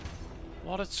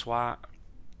 What a twat.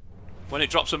 When it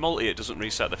drops a multi, it doesn't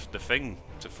reset the thing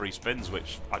to 3 spins,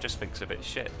 which I just think's a bit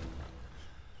shit.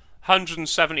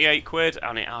 178 quid,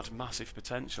 and it had massive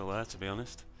potential there, to be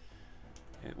honest.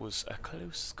 It was a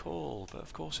close call, but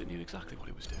of course it knew exactly what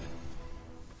it was doing.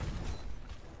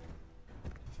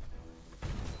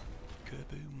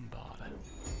 Kaboom, bada.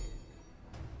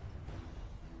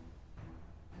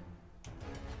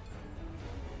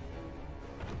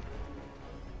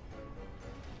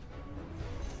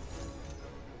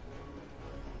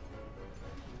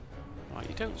 Right,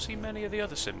 you don't see many of the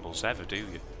other symbols ever, do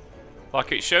you?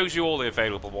 Like, it shows you all the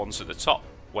available ones at the top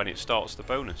when it starts the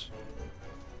bonus.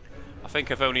 I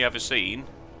think I've only ever seen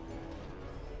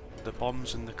the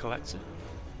bombs and the collector.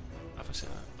 Have I seen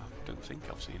that? I don't think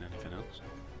I've seen anything else.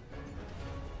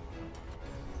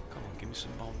 Come on, give me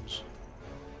some bombs.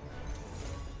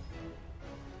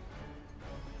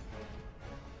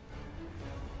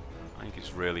 I think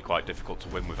it's really quite difficult to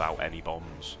win without any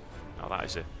bombs. Now that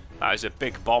is a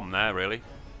big bomb there, really.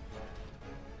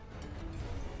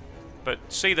 But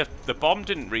see, the bomb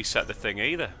didn't reset the thing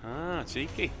either. Ah,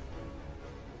 cheeky.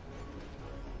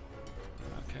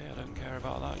 Okay, I don't care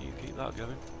about that. You keep that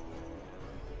going.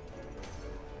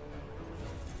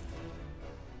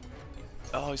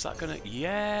 Oh, is that gonna...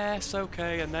 Yes,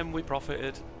 okay, and then we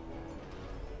profited.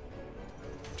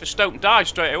 Just don't die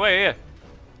straight away here.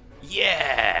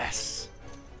 Yes!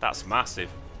 That's massive.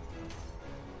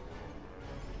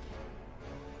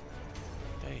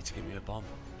 Dare you to give me a bomb.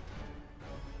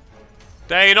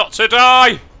 Dare you not to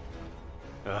die!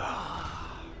 Ugh.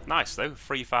 Nice though,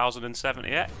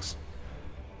 3070x.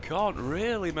 Can't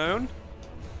really moan.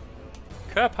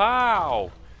 Kapow!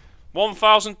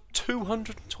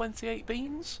 1,228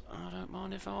 beans. I don't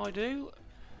mind if I do.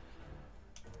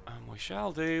 And we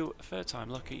shall do third time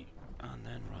lucky and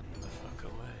then run the fuck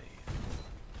away.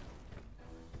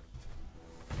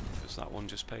 Because that one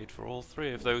just paid for all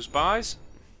 3 of those buys.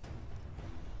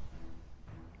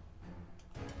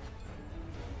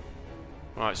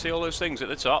 Right, see all those things at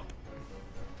the top?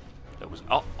 There was...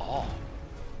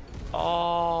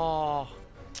 Oh!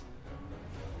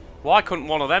 Why couldn't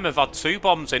one of them have had 2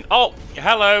 bombs in? Oh,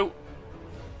 hello!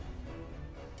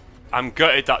 I'm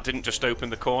gutted that didn't just open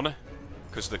the corner.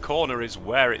 Because the corner is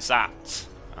where it's at.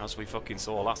 As we fucking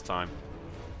saw last time.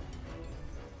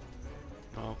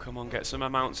 Oh, come on, get some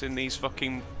amounts in these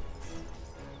fucking...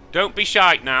 Don't be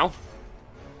shite now!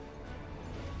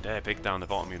 They're big down the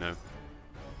bottom, you know.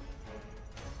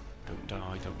 Don't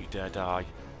die, don't you dare die.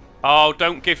 Oh,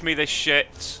 don't give me this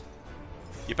shit.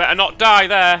 You better not die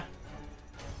there.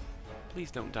 Please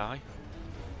don't die.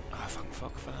 Oh, thank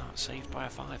fuck for that. Saved by a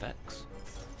 5x.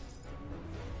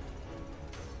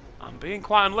 I'm being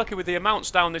quite unlucky with the amounts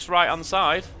down this right-hand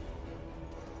side.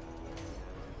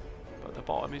 But the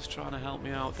bottom is trying to help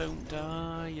me out. Don't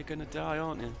die. You're gonna die,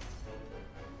 aren't you?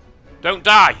 Don't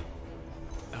die!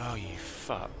 Oh, you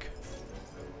fuck.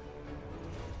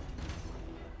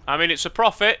 I mean, it's a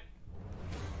profit.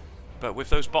 But with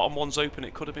those bottom ones open,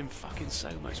 it could have been fucking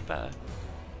so much better.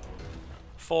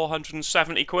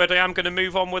 470 quid. I am going to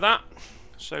move on with that.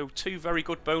 So 2 very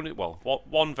good bonus. Well,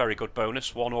 1 very good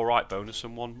bonus, 1 alright bonus,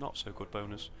 and 1 not so good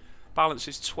bonus. Balance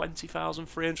is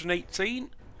 20,318.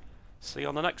 See you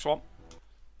on the next one.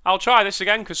 I'll try this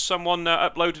again because someone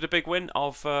uploaded a big win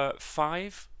of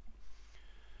 5.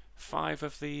 5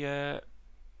 of the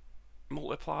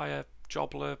multiplier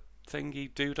jobbler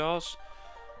thingy doodahs.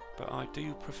 But I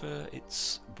do prefer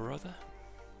its brother,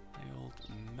 the old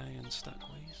Mayan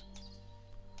Stackways.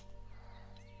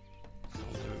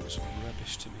 Although it was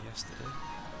rubbish to me yesterday.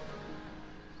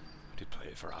 I did play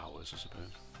it for hours, I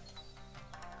suppose.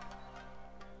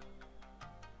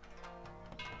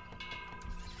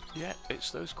 Yeah,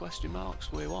 it's those question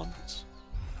marks we want.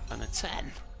 And a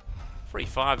 10. 3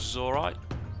 5s is alright.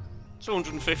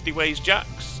 250 ways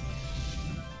jacks.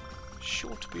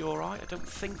 Sure to be alright. I don't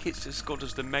think it's as good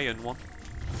as the Mayan one.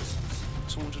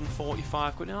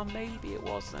 245 quid. Oh, maybe it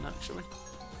was then, actually.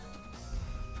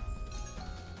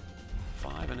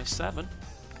 5 and a 7.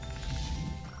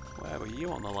 Where were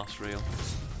you on the last reel?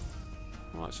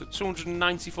 Right, so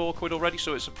 294 quid already,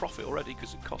 so it's a profit already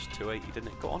because it cost 280,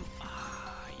 didn't it? Go on.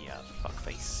 Ah, yeah,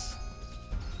 fuckface.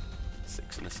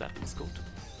 6 and a 7's good.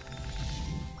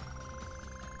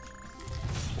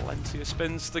 Plenty of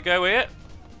spins to go here.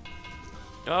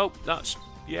 Oh, that's,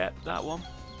 yeah, that one.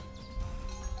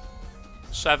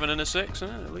 7 and a 6,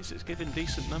 at least it's giving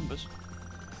decent numbers.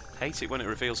 Hate it when it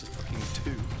reveals a fucking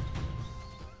 2.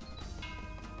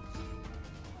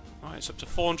 Right, it's up to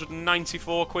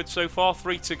 494 quid so far,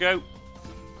 3 to go.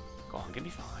 Go on, give me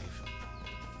 5.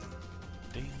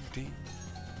 Ding, ding.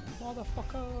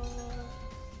 Motherfucker.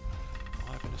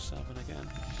 5 and a 7 again.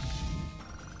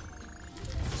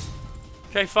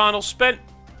 Okay, final spin.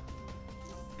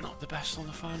 Not the best on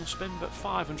the final spin, but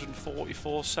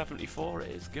 544.74 it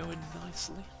is going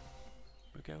nicely.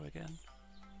 We go again.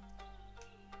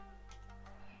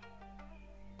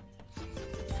 Ding,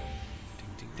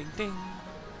 ding, ding, ding.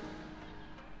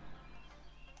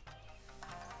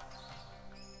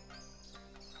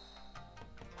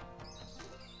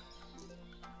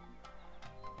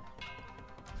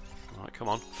 Right, come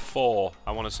on. 4.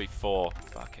 I want to see 4.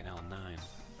 Fucking hell, 9.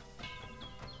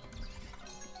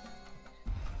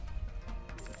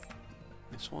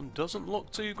 This one doesn't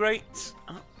look too great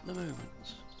at the moment.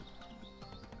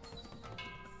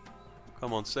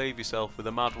 Come on, save yourself with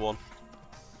a mad one.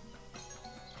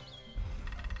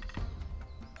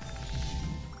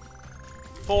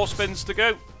 Four spins to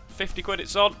go. 50 quid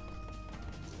it's on.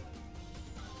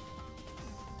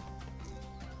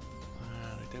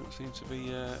 They don't seem to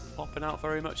be popping out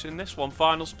very much in this one.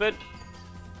 Final spin.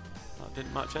 That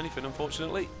didn't match anything,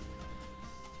 unfortunately.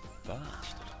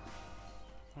 Bastard.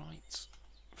 Right.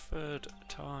 Third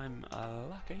time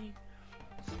lucky.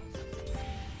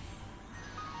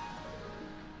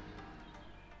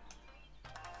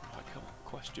 Right, come on.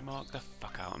 Question mark the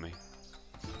fuck out of me.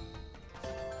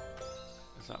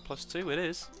 Is that +2? It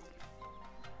is.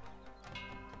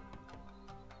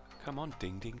 Come on.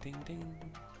 Ding, ding, ding,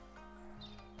 ding.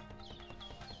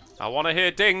 I want to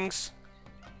hear dings.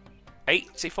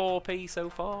 84p so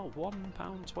far.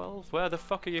 £1.12. Where the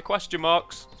fuck are your question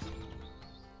marks?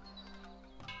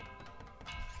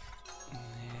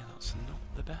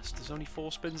 The best. There's only 4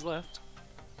 spins left.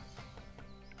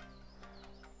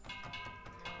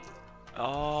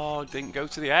 Oh, didn't go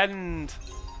to the end.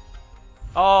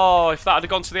 Oh, if that had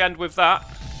gone to the end with that,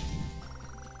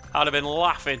 I'd have been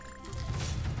laughing.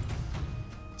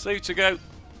 2 to go.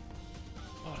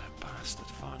 What a bastard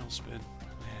final spin.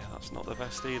 Yeah, that's not the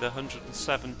best either.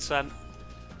 107.10.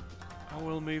 I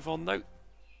will move on though.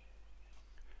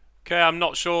 Okay, I'm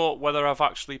not sure whether I've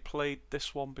actually played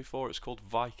this one before. It's called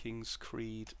Vikings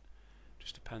Creed.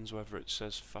 Just depends whether it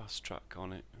says fast track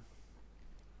on it.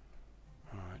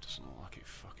 Alright, doesn't look like it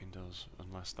fucking does,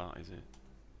 unless that is it.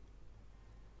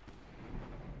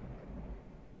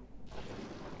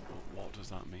 What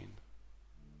does that mean?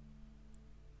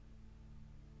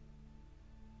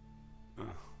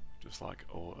 Just like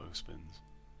auto spins.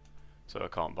 So I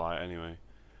can't buy it anyway.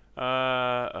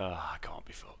 I can't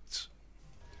be fucked.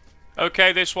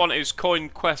 Okay, this one is Coin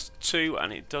Quest 2,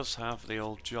 and it does have the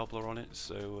old Jobbler on it,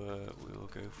 so we'll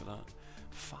go for that.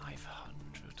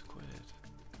 500 quid.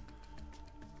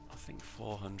 I think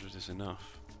 400 is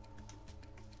enough.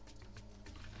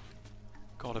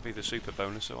 Gotta be the super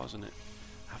bonus, though, hasn't it?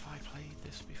 Have I played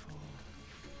this before?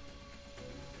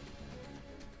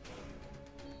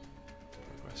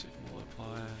 Progressive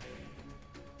multiplier.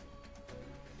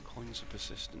 Coins are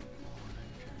persistent.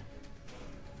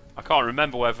 I can't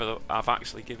remember whether I've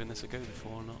actually given this a go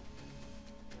before or not.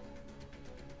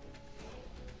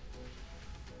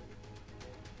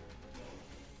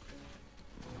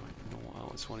 Right, 0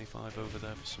 out of 25 over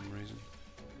there for some reason.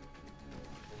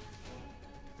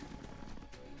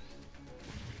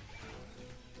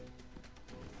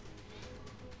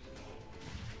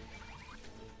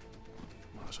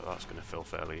 So that's going to fill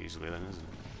fairly easily then, isn't it?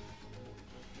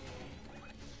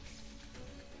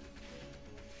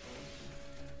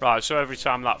 Right, so every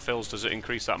time that fills, does it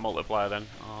increase that multiplier then?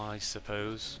 I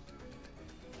suppose.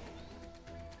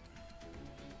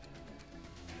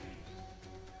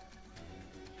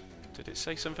 Did it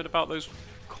say something about those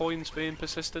coins being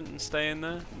persistent and staying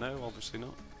there? No, obviously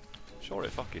not. Sure it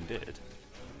fucking did.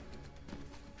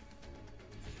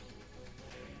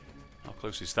 How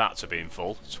close is that to being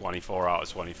full? 24 out of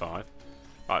 25.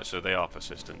 Right, so they are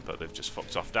persistent, but they've just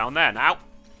fucked off down there now.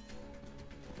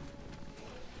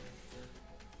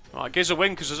 Right, gives a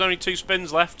win because there's only 2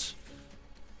 spins left.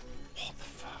 What the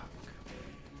fuck?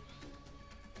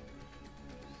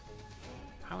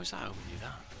 How is that only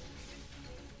that?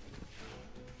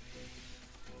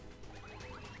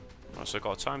 Right, so I've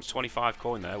got a times 25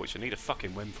 coin there, which I need a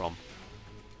fucking win from.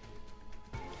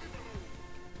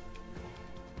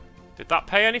 Did that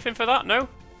pay anything for that? No?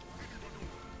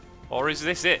 Or is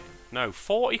this it? No,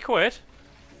 40 quid?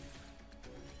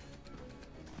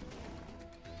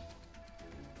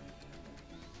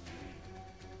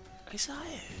 Is that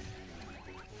it?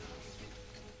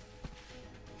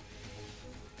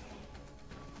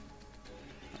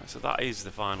 So that is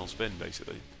the final spin,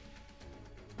 basically.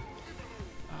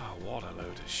 Oh, what a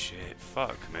load of shit.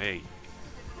 Fuck me.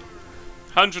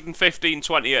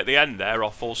 115.20 at the end there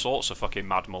off all sorts of fucking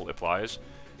mad multipliers.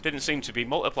 Didn't seem to be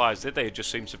multipliers, did they? It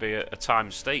just seemed to be a time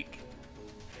stake.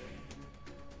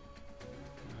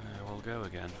 We'll go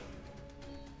again.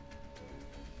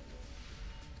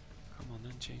 Come on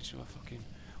then, change to a fucking...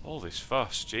 All this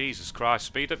fuss, Jesus Christ.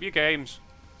 Speed up your games.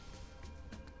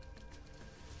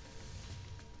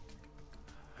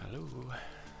 Hello.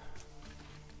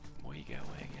 We go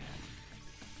again.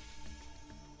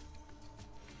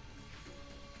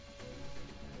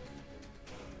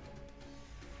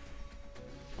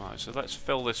 Right, so let's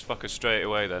fill this fucker straight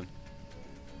away then.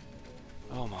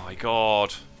 Oh my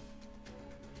god.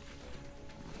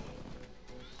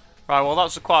 Right, well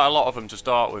that's quite a lot of them to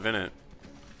start with, innit?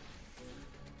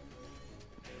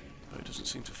 But it doesn't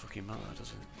seem to fucking matter, does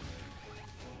it?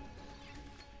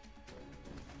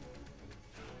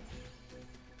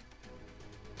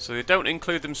 So they don't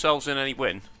include themselves in any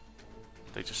win.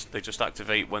 They just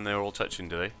activate when they're all touching,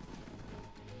 do they?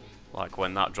 Like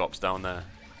when that drops down there.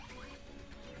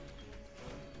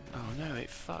 Oh no,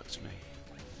 it fucked me.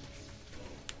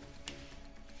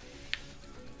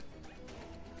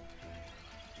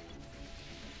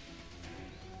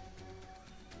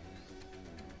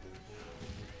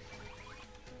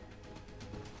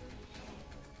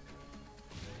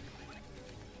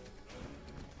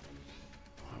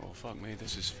 Fuck me,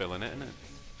 this is filling it, isn't it?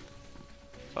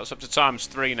 So that's up to times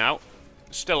 3 now.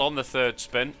 Still on the third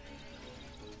spin.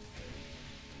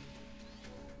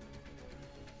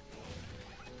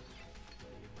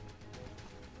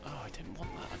 Oh, I didn't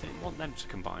want that. I didn't want them to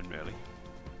combine, really.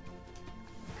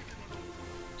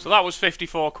 So that was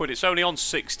 54 quid. It's only on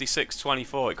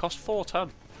 66.24. It cost 4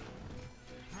 ton.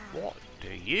 What do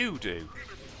you do?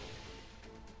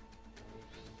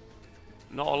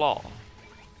 Not a lot.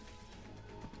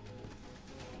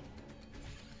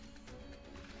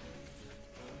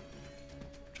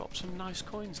 Drop some nice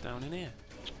coins down in here.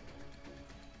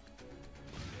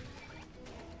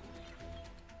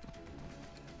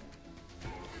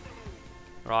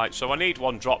 Right, so I need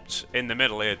one dropped in the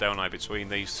middle here, don't I, between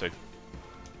these two.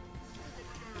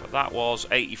 But that was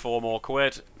 84 more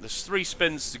quid. There's 3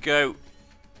 spins to go.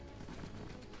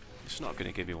 It's not going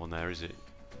to give me one there, is it?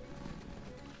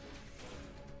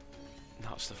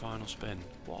 That's the final spin.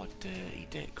 What a dirty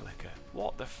dick clicker.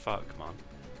 What the fuck, man?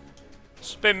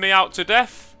 Spin me out to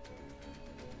death.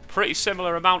 Pretty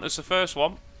similar amount as the first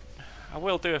one. I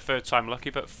will do a third time lucky,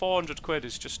 but 400 quid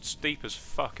is just steep as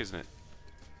fuck, isn't it?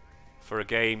 For a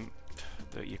game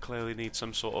that you clearly need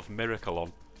some sort of miracle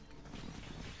on.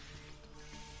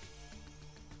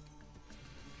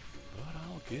 But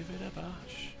I'll give it a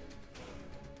bash.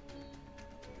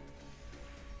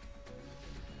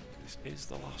 This is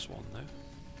the last one, though.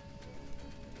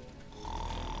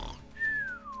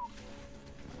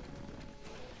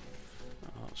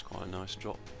 That's quite a nice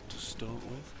drop to start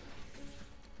with.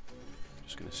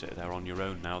 Just going to sit there on your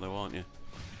own now though, aren't you?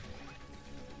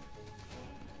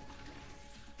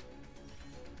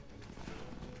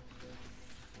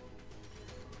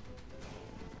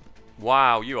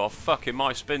 Wow, you are fucking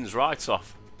my spins right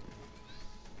off.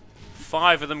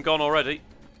 5 of them gone already.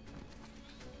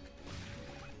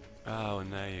 Oh,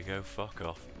 and there you go, fuck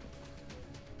off.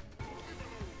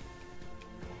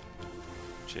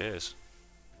 Cheers.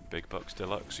 Big Bucks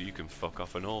Deluxe, so you can fuck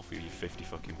off and all for your 50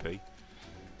 fucking p.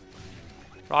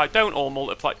 Right, don't all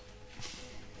multiply.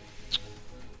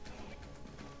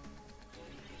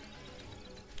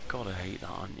 Gotta hate that,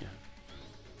 aren't you?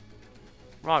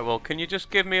 Right, well, can you just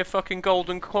give me a fucking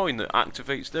golden coin that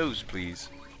activates those, please?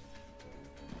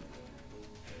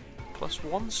 Plus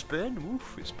 1 spin?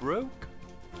 Oof, it's broke.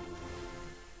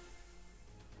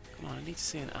 Come on, I need to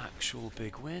see an actual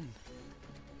big win.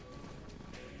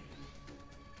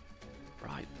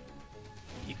 Right.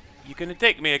 You're gonna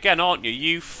dick me again, aren't you?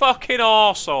 You fucking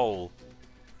arsehole!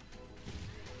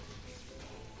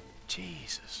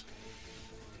 Jesus.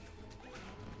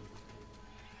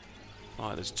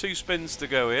 Right, there's 2 spins to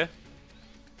go here.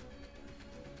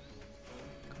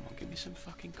 Come on, give me some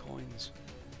fucking coins.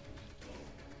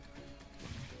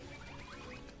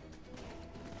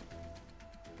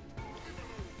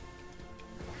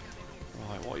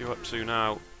 Right, what are you up to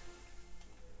now?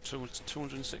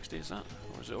 260, is that?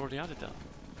 Or has it already added that?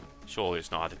 Surely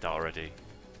it's not added that already.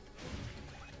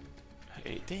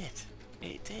 It did.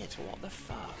 It did. What the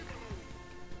fuck?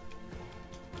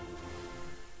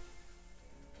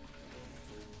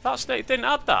 It didn't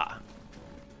add that.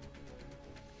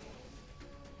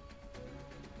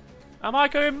 Am I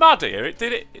going mad here?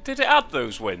 Did it add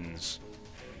those wins?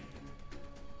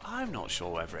 I'm not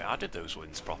sure whether it added those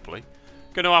wins properly.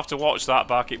 Gonna have to watch that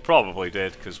back. It probably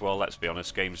did, because, well, let's be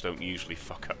honest, games don't usually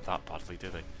fuck up that badly, do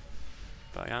they?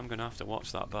 But I am gonna have to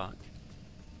watch that back.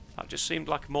 That just seemed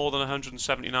like more than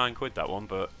 179 quid, that one,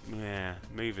 but yeah,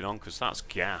 moving on, because that's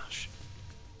gash.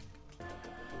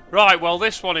 Right, well,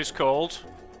 this one is called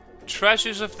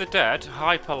Treasures of the Dead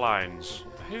Hyperlines.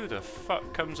 Who the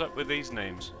fuck comes up with these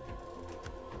names?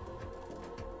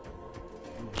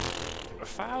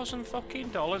 $1,000 fucking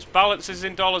dollars. Balances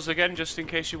in dollars again, just in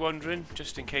case you're wondering,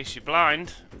 just in case you're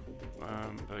blind.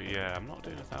 But yeah, I'm not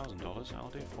doing $1,000. I'll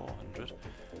do 400.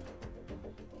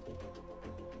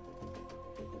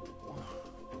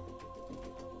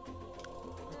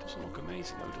 It doesn't look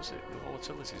amazing though, does it? The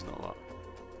volatility's not that.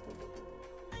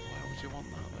 Why would you want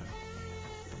that though?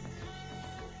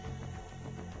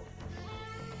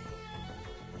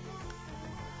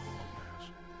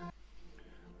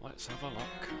 Let's have a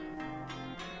look.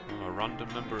 Oh, a random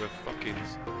number of fucking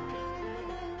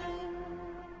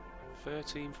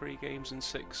 13 free games and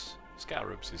 6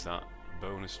 scarabs is that.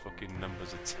 Bonus fucking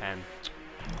numbers of 10.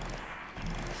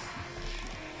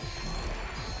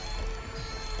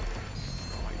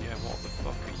 Right, yeah, what the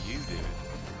fuck are you doing?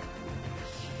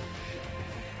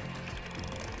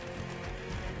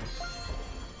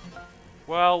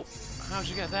 Well, how'd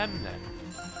you get them then?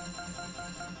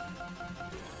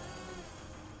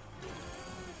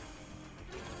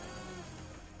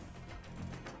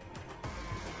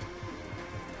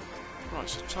 Right,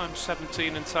 so times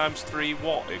 17 and times 3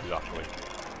 what exactly?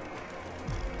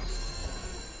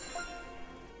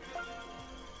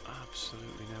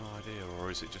 Absolutely no idea,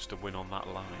 or is it just a win on that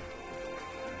line?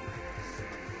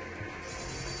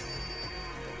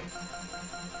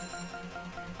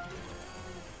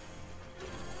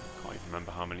 Can't even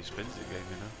remember how many spins it gave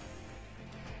me now.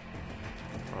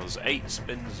 Well, there's 8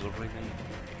 spins remaining.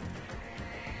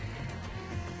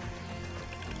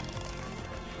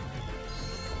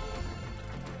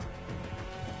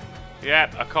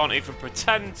 Yeah, I can't even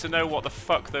pretend to know what the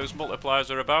fuck those multipliers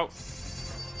are about.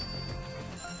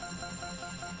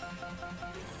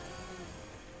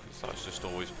 Because that's just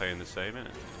always paying the same, isn't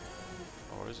it?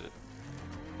 Or is it?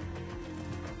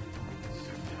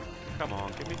 Come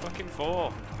on, give me fucking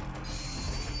 4.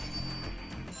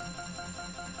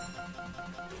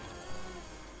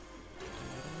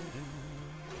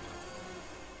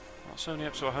 That's only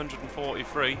up to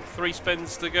 143. 3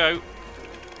 spins to go.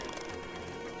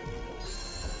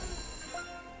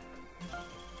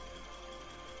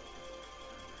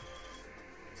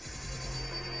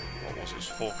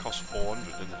 Cost 400,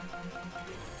 didn't it?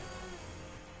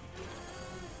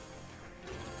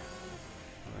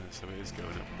 So it is going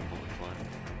up with the multiplier.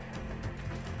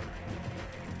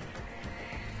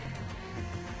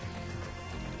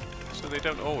 So they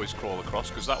don't always crawl across,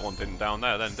 because that one didn't down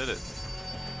there then, did it?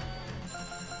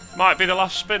 Might be the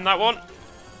last spin, that one.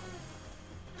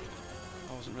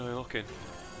 I wasn't really looking.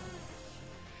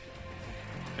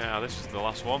 Yeah, this is the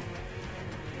last one.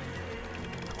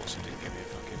 Of course it didn't give me a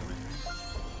fucking win.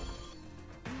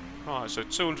 Right, so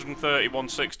 230,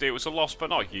 160. It was a loss, but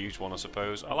not a huge one, I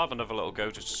suppose. I'll have another little go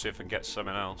just to see if I can get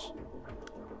something else.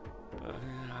 But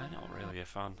I'm not really a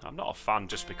fan. I'm not a fan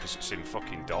just because it's in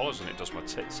fucking dollars and it does my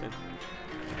tits in.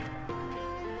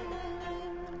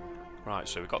 Right,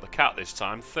 so we've got the cat this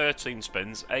time. 13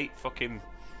 spins, 8 fucking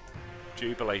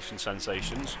jubilation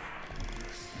sensations.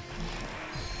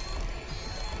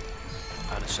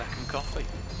 And a second coffee,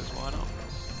 because why not?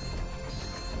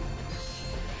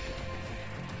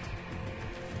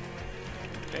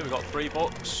 Okay, we've got 3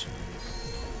 bucks.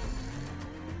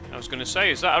 I was going to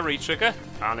say, is that a retrigger?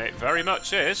 And it very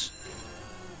much is.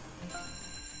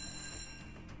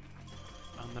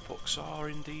 And the books are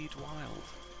indeed wild.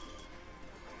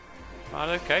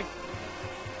 Right, okay.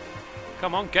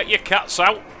 Come on, get your cats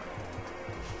out.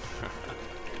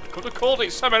 I could have called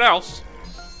it something else.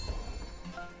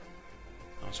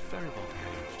 I was very well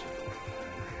behaved.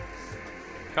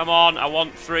 Come on, I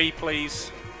want 3,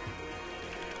 please.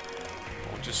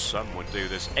 Just some would do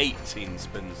this. 18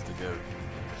 spins to go.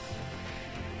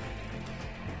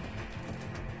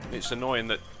 It's annoying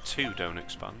that 2 don't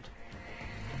expand.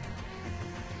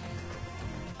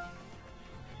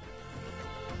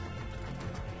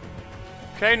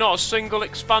 Okay, not a single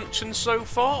expansion so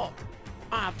far.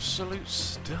 Absolute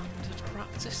standard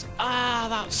practice. Ah,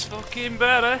 that's fucking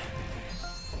better.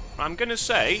 I'm going to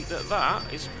say that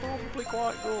that is probably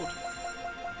quite good.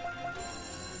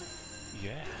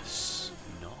 Yes.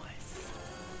 Nice.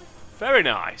 Very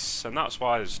nice. And that's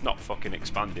why it's not fucking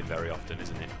expanding very often,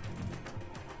 isn't it?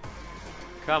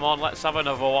 Come on, let's have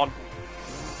another one.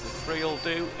 The 3 will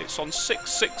do. It's on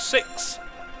 666.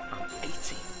 And 80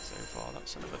 so far.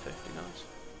 That's another 50. Nice.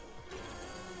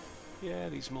 Yeah,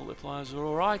 these multipliers are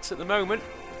alright at the moment.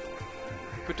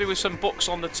 Could do with some bucks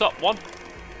on the top one.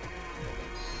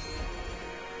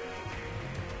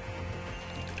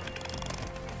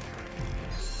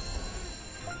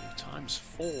 Times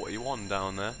 41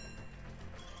 down there.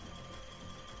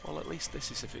 Well, at least this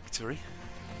is a victory.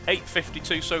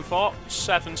 852 so far,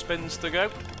 7 spins to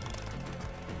go.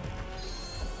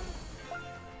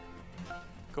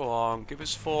 Go on, give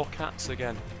us 4 cats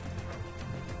again.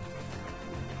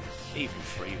 Even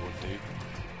 3 would do.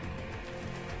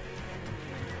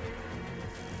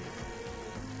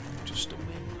 Just a win.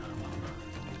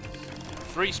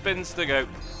 3 spins to go.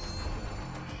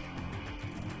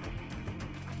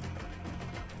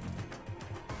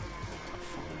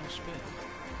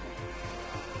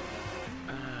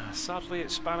 Sadly, it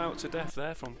span out to death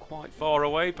there from quite far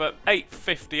away, but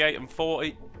 858 and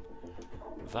 40.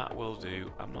 That will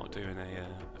do. I'm not doing a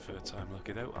third time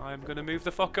lucky though. I'm going to move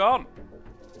the fuck on.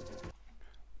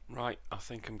 Right, I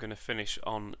think I'm going to finish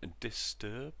on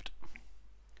Disturbed.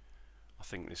 I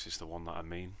think this is the one that I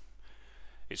mean.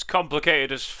 It's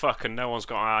complicated as fuck and no one's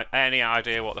got any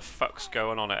idea what the fuck's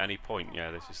going on at any point.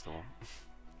 Yeah, this is the one.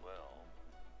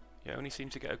 You only seem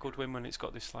to get a good win when it's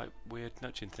got this like weird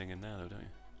nudging thing in there though, don't you?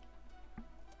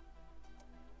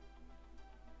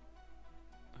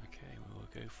 Okay, we'll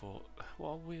go for, what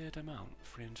a weird amount,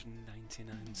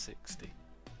 399.60.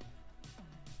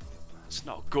 That's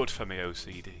not good for me,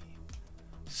 OCD.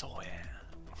 So yeah.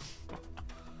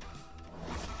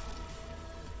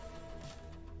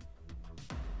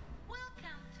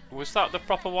 Was that the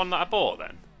proper one that I bought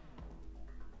then?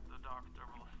 The doctor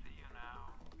will see you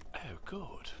now. Oh,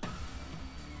 good.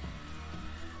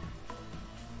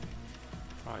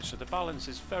 Right, so the balance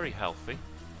is very healthy.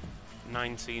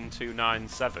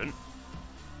 19,297.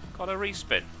 Got a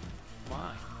respin.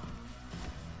 Why?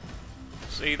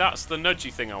 See, that's the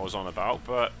nudgy thing I was on about,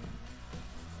 but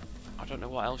I don't know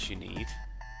what else you need.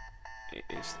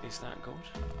 Is that good?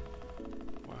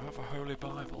 Well, I have a holy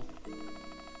Bible.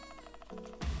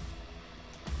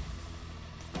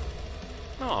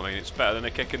 Oh, I mean, it's better than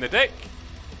a kick in the dick.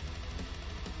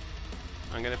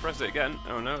 I'm going to press it again.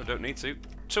 Oh no, I don't need to.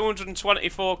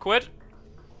 224 quid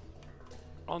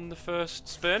on the first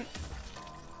spin.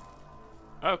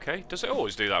 Okay, does it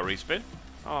always do that respin?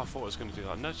 Oh, I thought it was going to do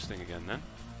that nudge thing again then.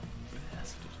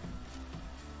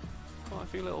 Quite a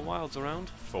few little wilds around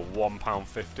for £1.50.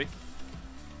 Don't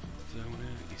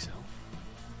hurt yourself.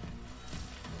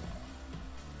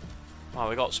 Oh,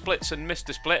 we got splits and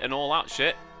Mr. Split and all that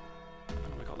shit.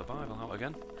 And we got the Bible out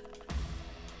again.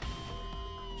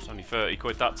 It's only 30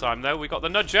 quid that time though. We got the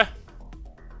nudger.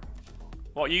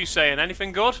 What are you saying?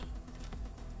 Anything good?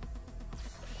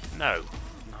 No.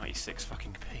 96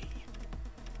 fucking p.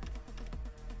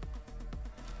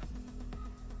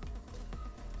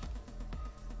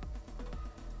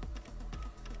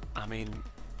 I mean,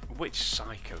 which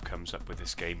psycho comes up with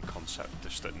this game concept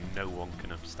just that no one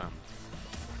can understand?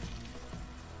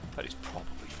 That is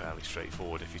probably fairly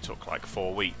straightforward if you took like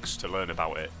 4 weeks to learn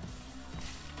about it.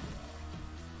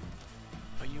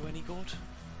 Are you any good?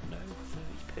 No,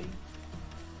 30p.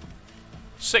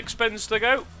 6 spins to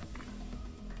go.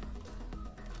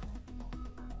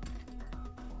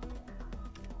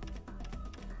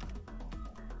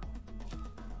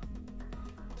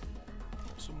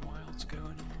 Some wilds going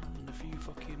on and a few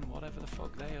fucking whatever the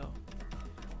fuck they are.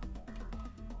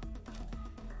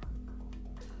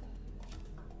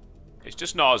 It's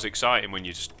just not as exciting when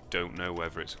you just don't know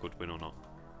whether it's a good win or not,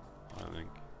 I don't think.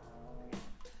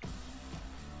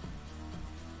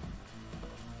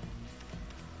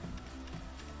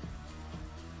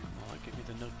 Alright, give me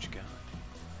the nudge guy.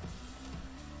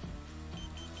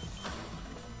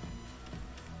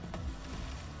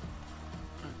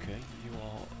 Okay, you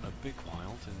are a big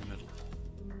wild in the middle.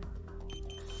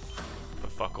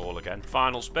 But fuck all again.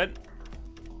 Final spin.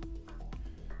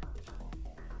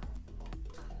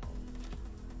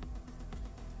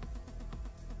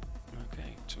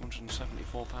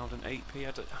 £274 and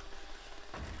 8p.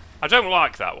 I don't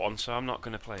like that one, so I'm not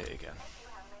going to play it again.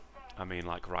 I mean,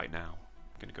 like right now.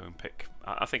 I'm going to go and pick...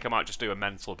 I think I might just do a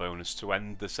mental bonus to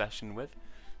end the session with,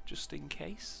 just in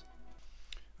case.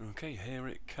 Okay, here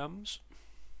it comes.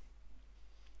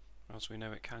 As we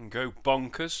know, it can go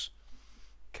bonkers.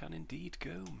 Can indeed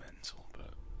go mental,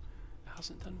 but it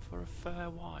hasn't done for a fair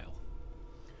while.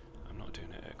 I'm not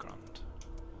doing it at grand.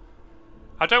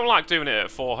 I don't like doing it at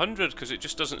 400 because it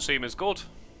just doesn't seem as good.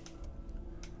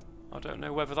 I don't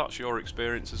know whether that's your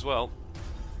experience as well.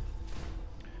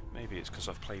 Maybe it's because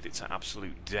I've played it to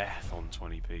absolute death on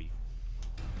 20p.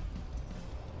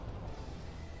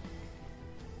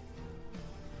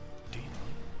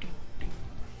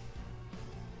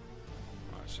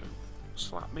 Right, so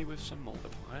slap me with some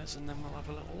multipliers and then we'll have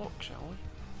a little look, shall we?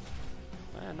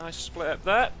 Yeah, nice split up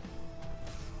there.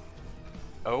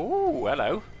 Oh,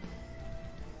 hello.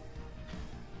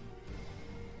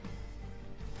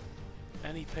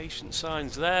 Any patient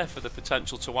signs there for the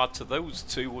potential to add to those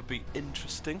two would be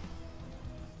interesting.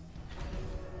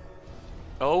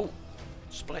 Oh,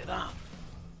 split that.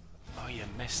 Oh, you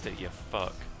missed it, you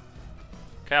fuck.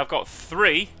 Okay, I've got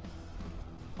 3.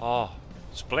 Oh,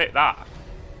 split that.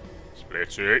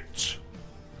 Split it.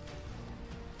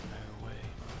 No way.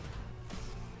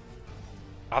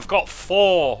 I've got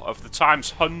 4 of the times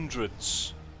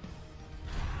hundreds.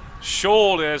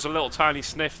 Surely there's a little tiny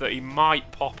sniff that he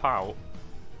might pop out.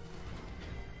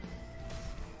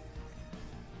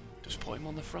 Just put him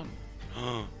on the front.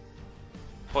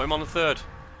 Put him on the third.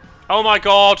 Oh my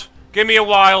god! Give me a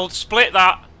wild. Split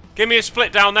that. Give me a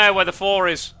split down there where the 4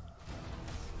 is.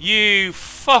 You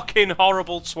fucking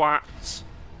horrible twats.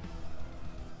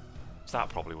 That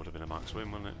probably would have been a max win,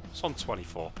 wouldn't it? It's on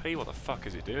 24p. What the fuck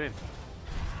is it doing?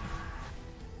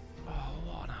 Oh,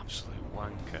 what an absolute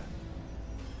wanker.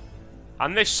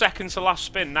 And this second to last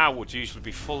spin now would usually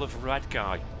be full of red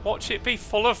guy. Watch it be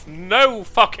full of no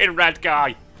fucking red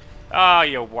guy. Ah,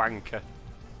 you wanker.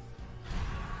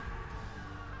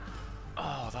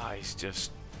 Oh, that is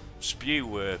just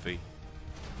spew-worthy.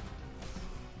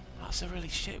 That's a really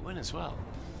shit win as well.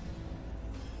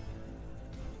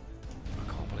 I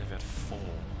can't believe it had 4.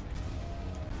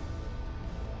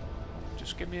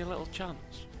 Just give me a little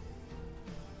chance.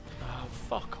 Oh,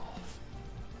 fuck off.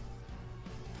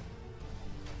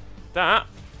 That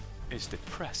is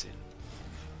depressing.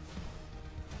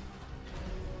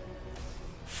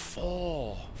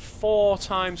 4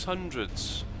 times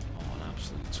hundreds. Oh, an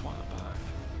absolute twat bag.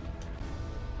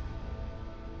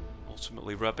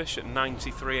 Ultimately rubbish at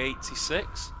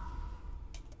 93.86.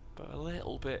 But a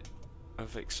little bit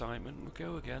of excitement will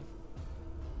go again.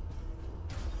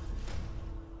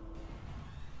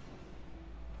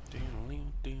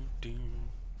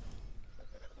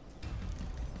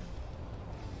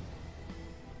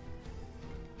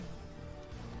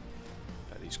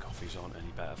 Bet these coffees aren't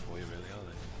any better for you, really, are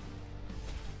they?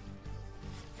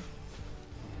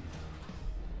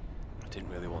 I didn't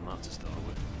really want that to start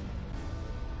with.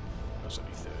 That's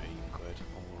only 13 quid,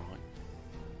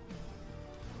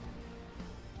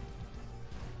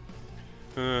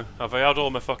 alright. Have I had all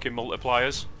my fucking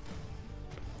multipliers?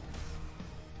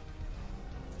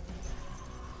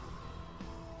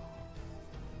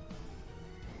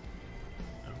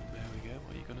 Oh, there we go.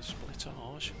 Are you going to split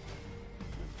ours?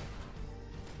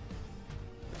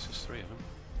 This is 3 of them.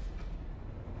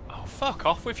 Oh, fuck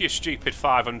off with your stupid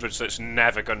 500s that's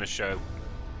never going to show.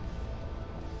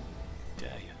 Dare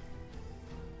you.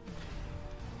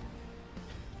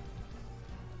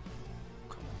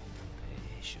 Come on,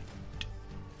 patient.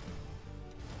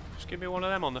 Just give me one of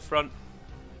them on the front.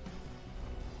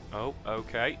 Oh,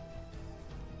 okay.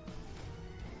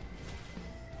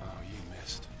 Oh, you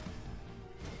missed.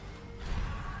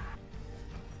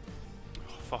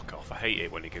 Oh, fuck off. I hate it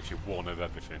when he gives you one of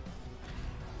everything.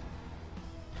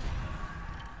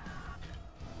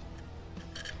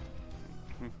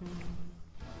 There's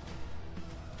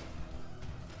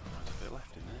a bit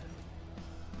left in there.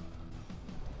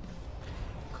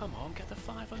 Come on, get the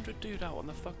 500 dude out on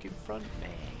the fucking front,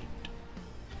 mate.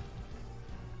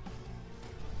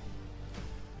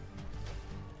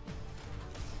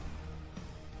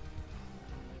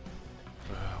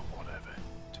 Whatever.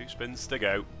 2 spins to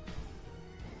go.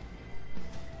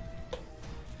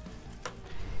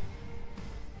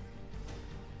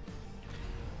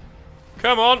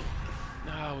 Come on!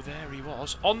 Oh, there he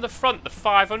was. On the front, the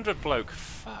 500 bloke.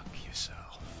 Fuck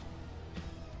yourself.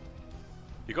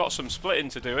 You got some splitting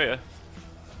to do here.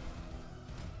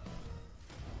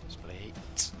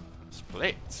 Split.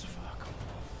 Split. Fuck off.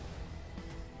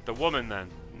 The woman then?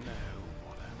 No,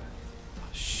 whatever.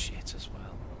 That's shit as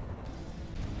well.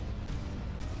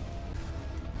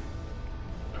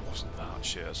 It wasn't that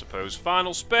shit, I suppose.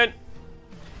 Final spin.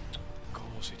 Of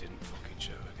course he didn't fucking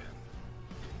show again.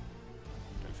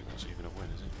 Don't think that's even a win,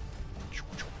 is it?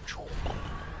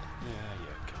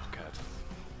 Yeah, cockhead.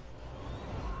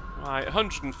 Right,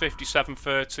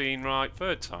 157.13, right,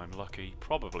 third time lucky,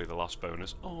 probably the last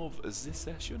bonus of this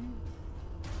session.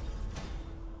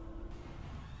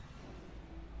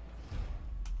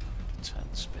 Ten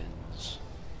spins.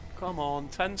 Come on,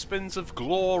 10 spins of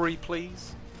glory,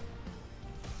 please.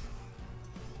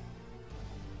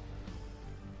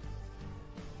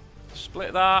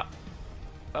 Split that.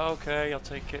 Okay, I'll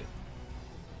take it.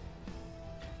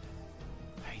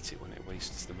 I hate it when it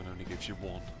wastes them and only gives you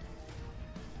one.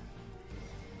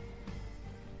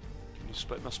 Can you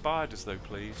split my spiders though,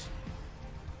 please?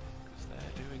 Because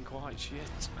they're doing quite shit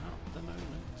at the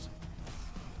moment.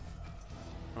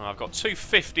 Oh, I've got 2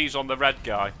 50s on the red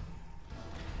guy.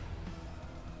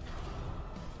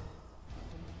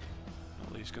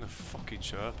 Well, he's gonna fucking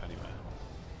show up anywhere.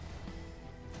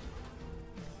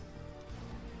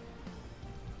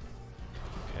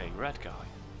 Okay, red guy.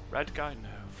 Red guy, no,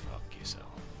 fuck yourself.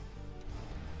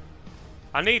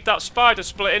 I need that spider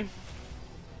splitting.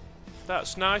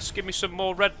 That's nice. Give me some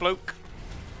more red bloke.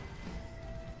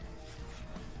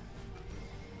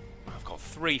 I've got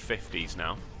 3 50s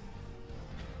now.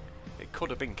 It could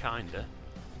have been kinder.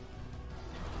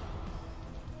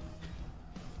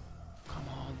 Come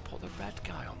on, put the red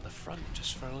guy on the front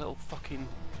just for a little fucking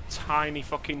tiny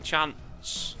fucking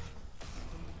chance.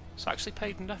 It's actually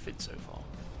paid nothing so far.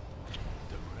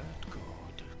 The red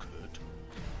guy, good.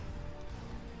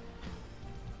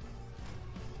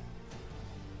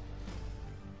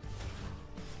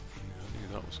 I knew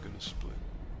that was going to split.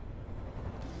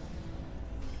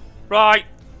 Right,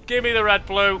 give me the red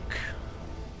bloke.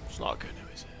 It's not good,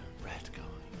 is it? Red guy.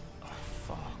 Oh,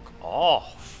 fuck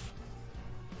off.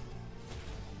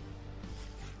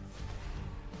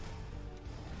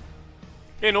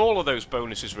 In all of those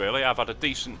bonuses, really, I've had a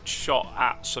decent shot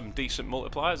at some decent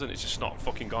multipliers, and it's just not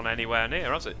fucking gone anywhere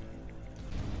near, has it?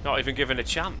 Not even given a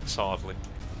chance, hardly.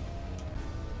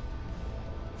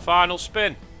 Final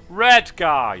spin. Red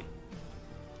guy.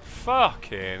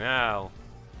 Fucking hell.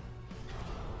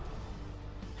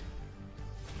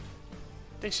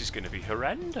 This is going to be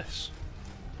horrendous.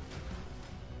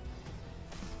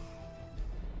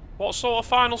 What sort of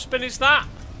final spin is that?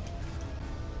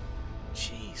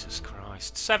 Jesus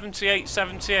Christ. 78,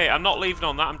 78. I'm not leaving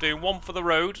on that. I'm doing one for the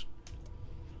road.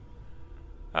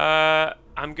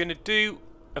 I'm going to do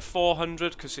a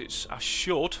 400 because it's... I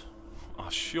should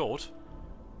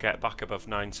get back above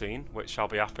 19, which I'll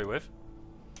be happy with.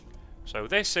 So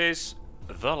this is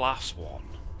the last one.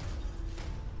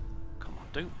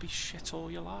 Don't be shit all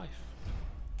your life.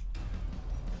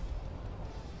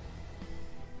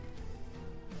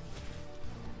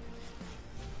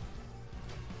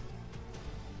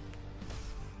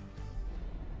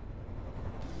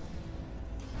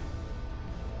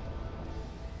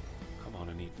 Come on,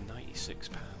 I need £96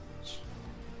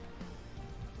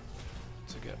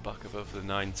 to get back above the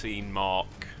 19 mark.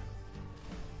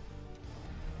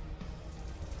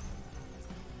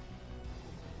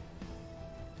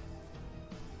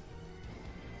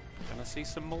 Can I see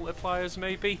some multipliers,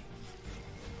 maybe?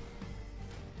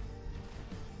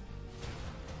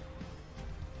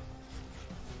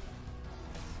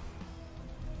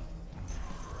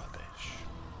 Rubbish.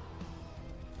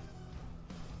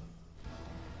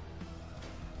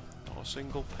 Not a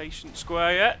single patient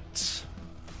square yet.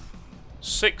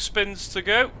 6 spins to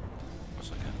go. What's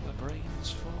a couple of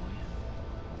brains for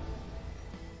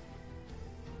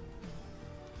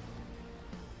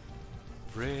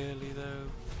you? Really, though?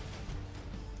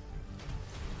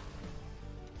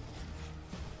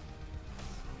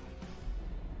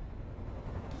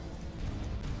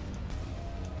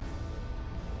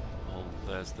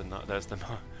 There's the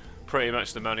pretty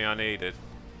much the money I needed.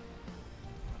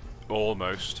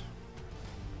 Almost.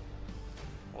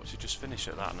 What, should just finish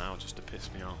at that now just to piss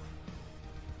me off?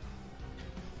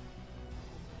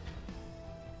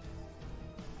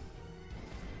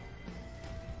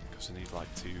 Because I need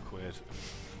like £2.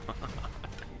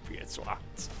 Don't be a twat.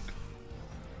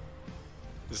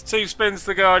 There's 2 spins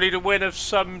to go. I need a win of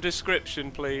some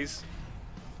description, please.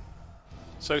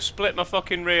 So split my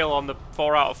fucking reel on the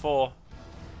 4 out of 4.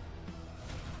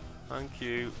 Thank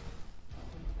you.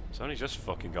 It's only just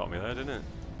fucking got me there, didn't it?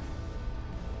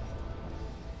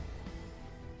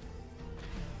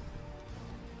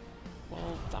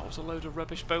 Well, that was a load of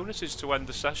rubbish bonuses to end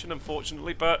the session,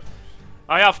 unfortunately, but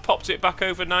I have popped it back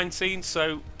over 19,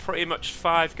 so pretty much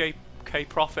 5k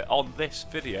profit on this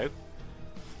video.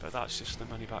 But that's just the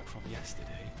money back from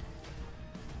yesterday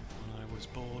when I was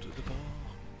bored at the bar.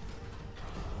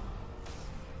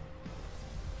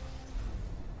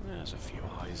 There's a few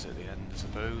eyes at the end, I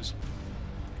suppose.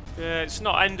 Yeah, it's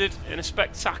not ended in a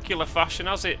spectacular fashion,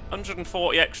 has it?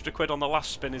 140 extra quid on the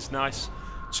last spin is nice.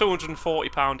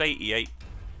 £240.88.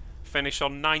 Finish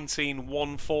on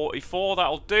 19,144.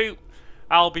 That'll do.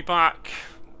 I'll be back.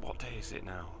 What day is it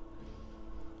now?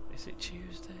 Is it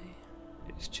Tuesday?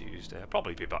 It's Tuesday. I'll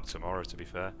probably be back tomorrow, to be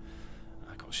fair.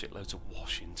 I've got shitloads of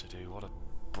washing to do. What a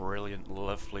brilliant,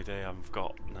 lovely day I've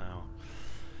got now.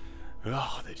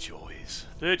 Oh, the joys.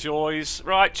 The joys.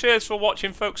 Right, cheers for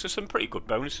watching, folks. There's some pretty good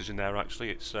bonuses in there, actually.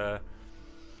 It's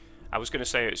I was going to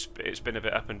say it's been a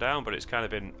bit up and down, but it's kind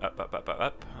of been up,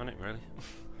 hasn't it, really?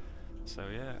 So,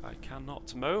 yeah, I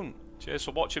cannot moan. Cheers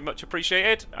for watching, much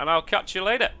appreciated, and I'll catch you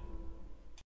later.